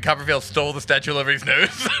if David Copperfield stole the Statue of Liberty's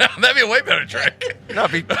nose? That'd be a way better trick. No,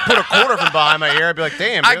 if he put a quarter from behind my ear, I'd be like,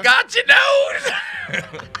 "Damn, I dude." got your nose!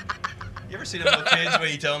 You ever see them little kids when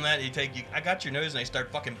you tell them that? I got your nose, and they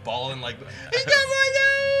start fucking bawling like, he got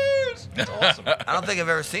my nose! It's awesome. I don't think I've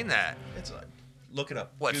ever seen that. It's like, look it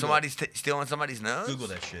up. What, Google somebody's stealing somebody's nose? Google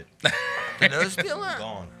that shit. The nose stealer?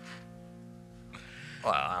 Gone.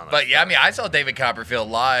 Well, I don't know. But yeah, I mean, I saw David Copperfield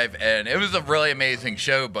live, and it was a really amazing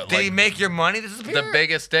show. But Did like, he make your money disappear? the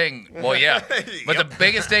biggest thing, well, yeah, but the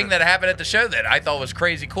biggest thing that happened at the show that I thought was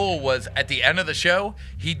crazy cool was at the end of the show,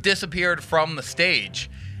 he disappeared from the stage.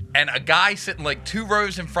 And a guy sitting like 2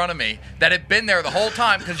 rows in front of me that had been there the whole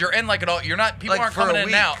time because you're in like you're not, people Like aren't for coming a in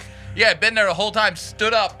and week. out. Yeah, had been there the whole time,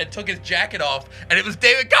 stood up and took his jacket off, and it was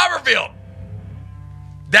David Copperfield.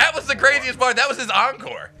 That was the craziest part. That was his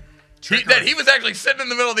encore. That he was actually sitting in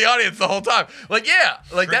the middle of the audience the whole time. Like, yeah,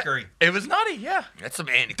 like Trickery. that. It was nutty, yeah. That's some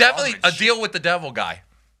Andy Definitely Kaufman a shit. deal with the devil guy.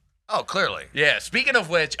 Oh, clearly. Yeah. Speaking of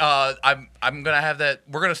which, I'm gonna have that.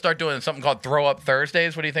 We're gonna start doing something called Throw Up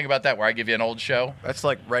Thursdays. What do you think about that? Where I give you an old show. That's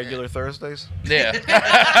like regular Thursdays. Yeah.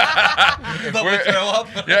 But we throw up.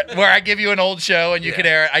 Yeah, where I give you an old show and you Yeah. can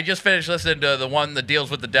air it. I just finished listening to the one that deals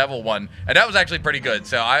with the devil one, and that was actually pretty good.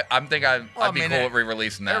 So I'm thinking I'd be cool with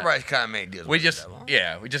re-releasing that. Everybody's kind of made deals We with just the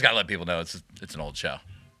devil. we just gotta let people know it's an old show,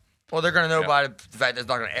 Well, they're going to know Yeah. by the fact that it's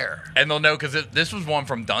not going to air. and they'll know because this was one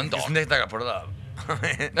from Because Dundalk. Nick's not going to put it up.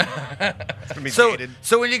 It's gonna be So, dated.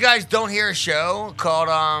 so when you guys don't hear a show called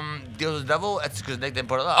Deals with the Devil, that's because Nick didn't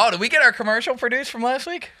put it up. Oh, did we get our commercial produced from last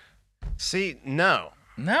week? See, no,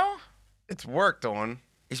 No. it's worked on.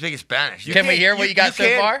 He's speaking Spanish. Can we hear what you got so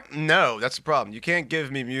can't- far? No, that's the problem. You can't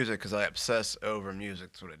give me music because I obsess over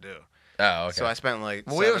music. That's what I do. Oh, okay. So I spent like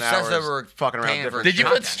Well, we 7 obsess hours over fucking around paying different. Did you put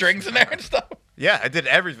content. strings in there and stuff? Yeah, I did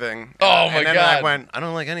everything. Oh, and my then I God. went, I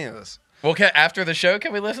don't like any of this. Well, after the show,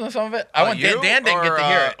 can we listen to some of it? I want you Dan didn't get or, to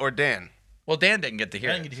hear it. Or Dan. Well, Dan didn't get to I hear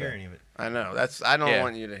didn't it. get to hear any of it. I know. I don't Yeah.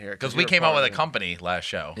 want you to hear it Because you we were came out part with a of it. company last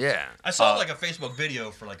show. Yeah. I saw like a Facebook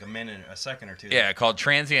video for like a second or two. Yeah, called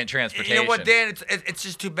Transient Transportation. You know what, Dan? It's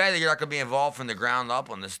just too bad that you're not going to be involved from the ground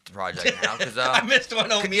up on this project now. Because I missed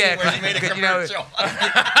one on me yeah, where you made a 'cause, you know, commercial.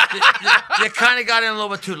 you kind of got in a little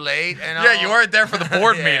bit too late. And Yeah, you weren't there for the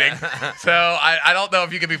board Yeah. meeting. So I don't know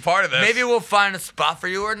if you could be part of this. Maybe we'll find a spot for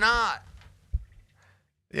you or not.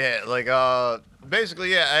 Yeah, like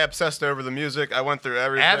basically, yeah, I obsessed over the music. I went through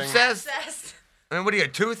everything. Abscess? Obsessed. I mean, what are you, a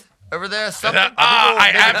tooth over there? Something?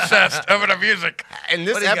 I obsessed over the music. In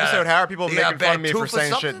this What do you got? episode, how are people You got making a fun of bad me for tooth or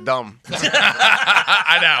saying something? shit dumb?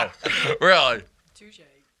 I know. Really. Touche.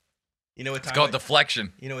 You know what It's time? called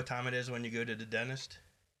deflection. You know what time it is when you go to the dentist?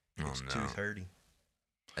 It's 2:30.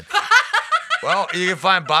 Well, you can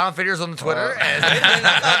find bottom feeders on the Twitter. and I'm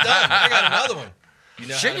not done. I got another one. You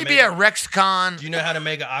know how shouldn't to you make be at RexCon? Do you know how to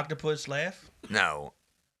make an octopus laugh? No.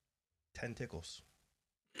 10 tickles.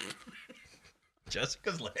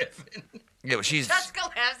 Jessica's laughing. Yeah, but she's Jessica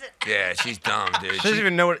has it. yeah, she's dumb, dude. She doesn't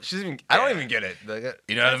even know what. She's even. I don't even get it.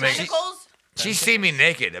 You know how to make Tentacles. She's seen me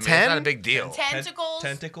naked. I mean, 10? it's not a big deal. Tentacles.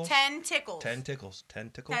 Tentacles? 10 tickles. 10 tickles. 10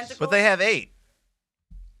 tickles. Tentacles. But they have 8.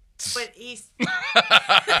 But he's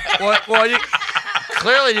Well,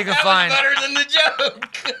 clearly you can find Better than the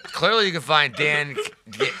joke. clearly you can find Dan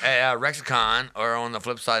Rexicon or on the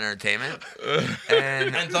Flip Side Entertainment.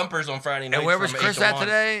 And Thumpers on Friday night. And where was from Chris 8 to at 1.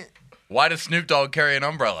 today? Why does Snoop Dogg carry an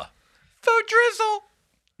umbrella? So drizzle.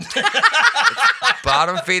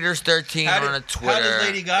 Bottom Feeders 13 How, on did, a how Twitter. does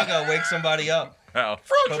Lady Gaga wake somebody up? Oh.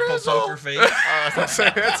 Poker face.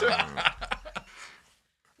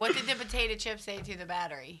 What did the potato chip say to the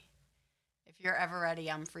battery? If you're ever ready,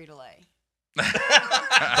 I'm free to lay.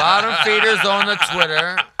 Bottom Feeders on the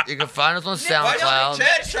Twitter. You can find us on SoundCloud.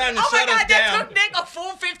 Chad's trying to Oh my shut us God, that down. took Nick a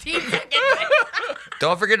full 15 seconds.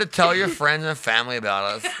 Don't forget to tell your friends and family about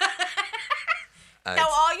us. Tell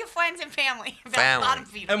all your friends and family about Family. bottom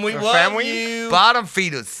feeders. And we Our love family? you. Bottom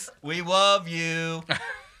Feeders. We love you.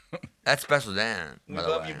 That's Special Dan. We by the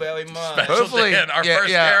love way. you very much. Special Hopefully, Dan, our first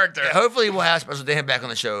character. Hopefully, we'll have Special Dan back on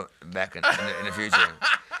the show in the future.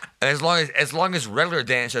 And as long as regular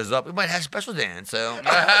Dan shows up, we might have Special Dan. So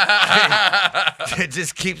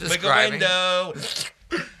just keep Pick a subscribing. window.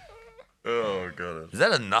 Oh, goodness. Is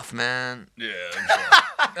that enough, man? Yeah.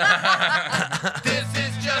 This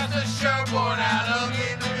is just a show born out of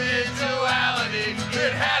individuality.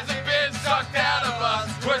 It hasn't been sucked out of us.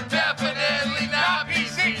 We're definitely not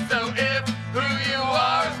PC. So if who you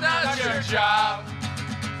are is not your job,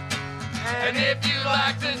 and if you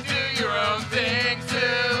like to do your own thing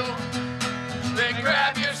too, then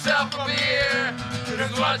grab yourself a beer.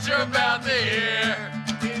 Cause what you're about to hear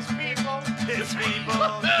is people. It's people.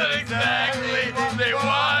 Not exactly. They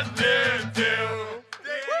want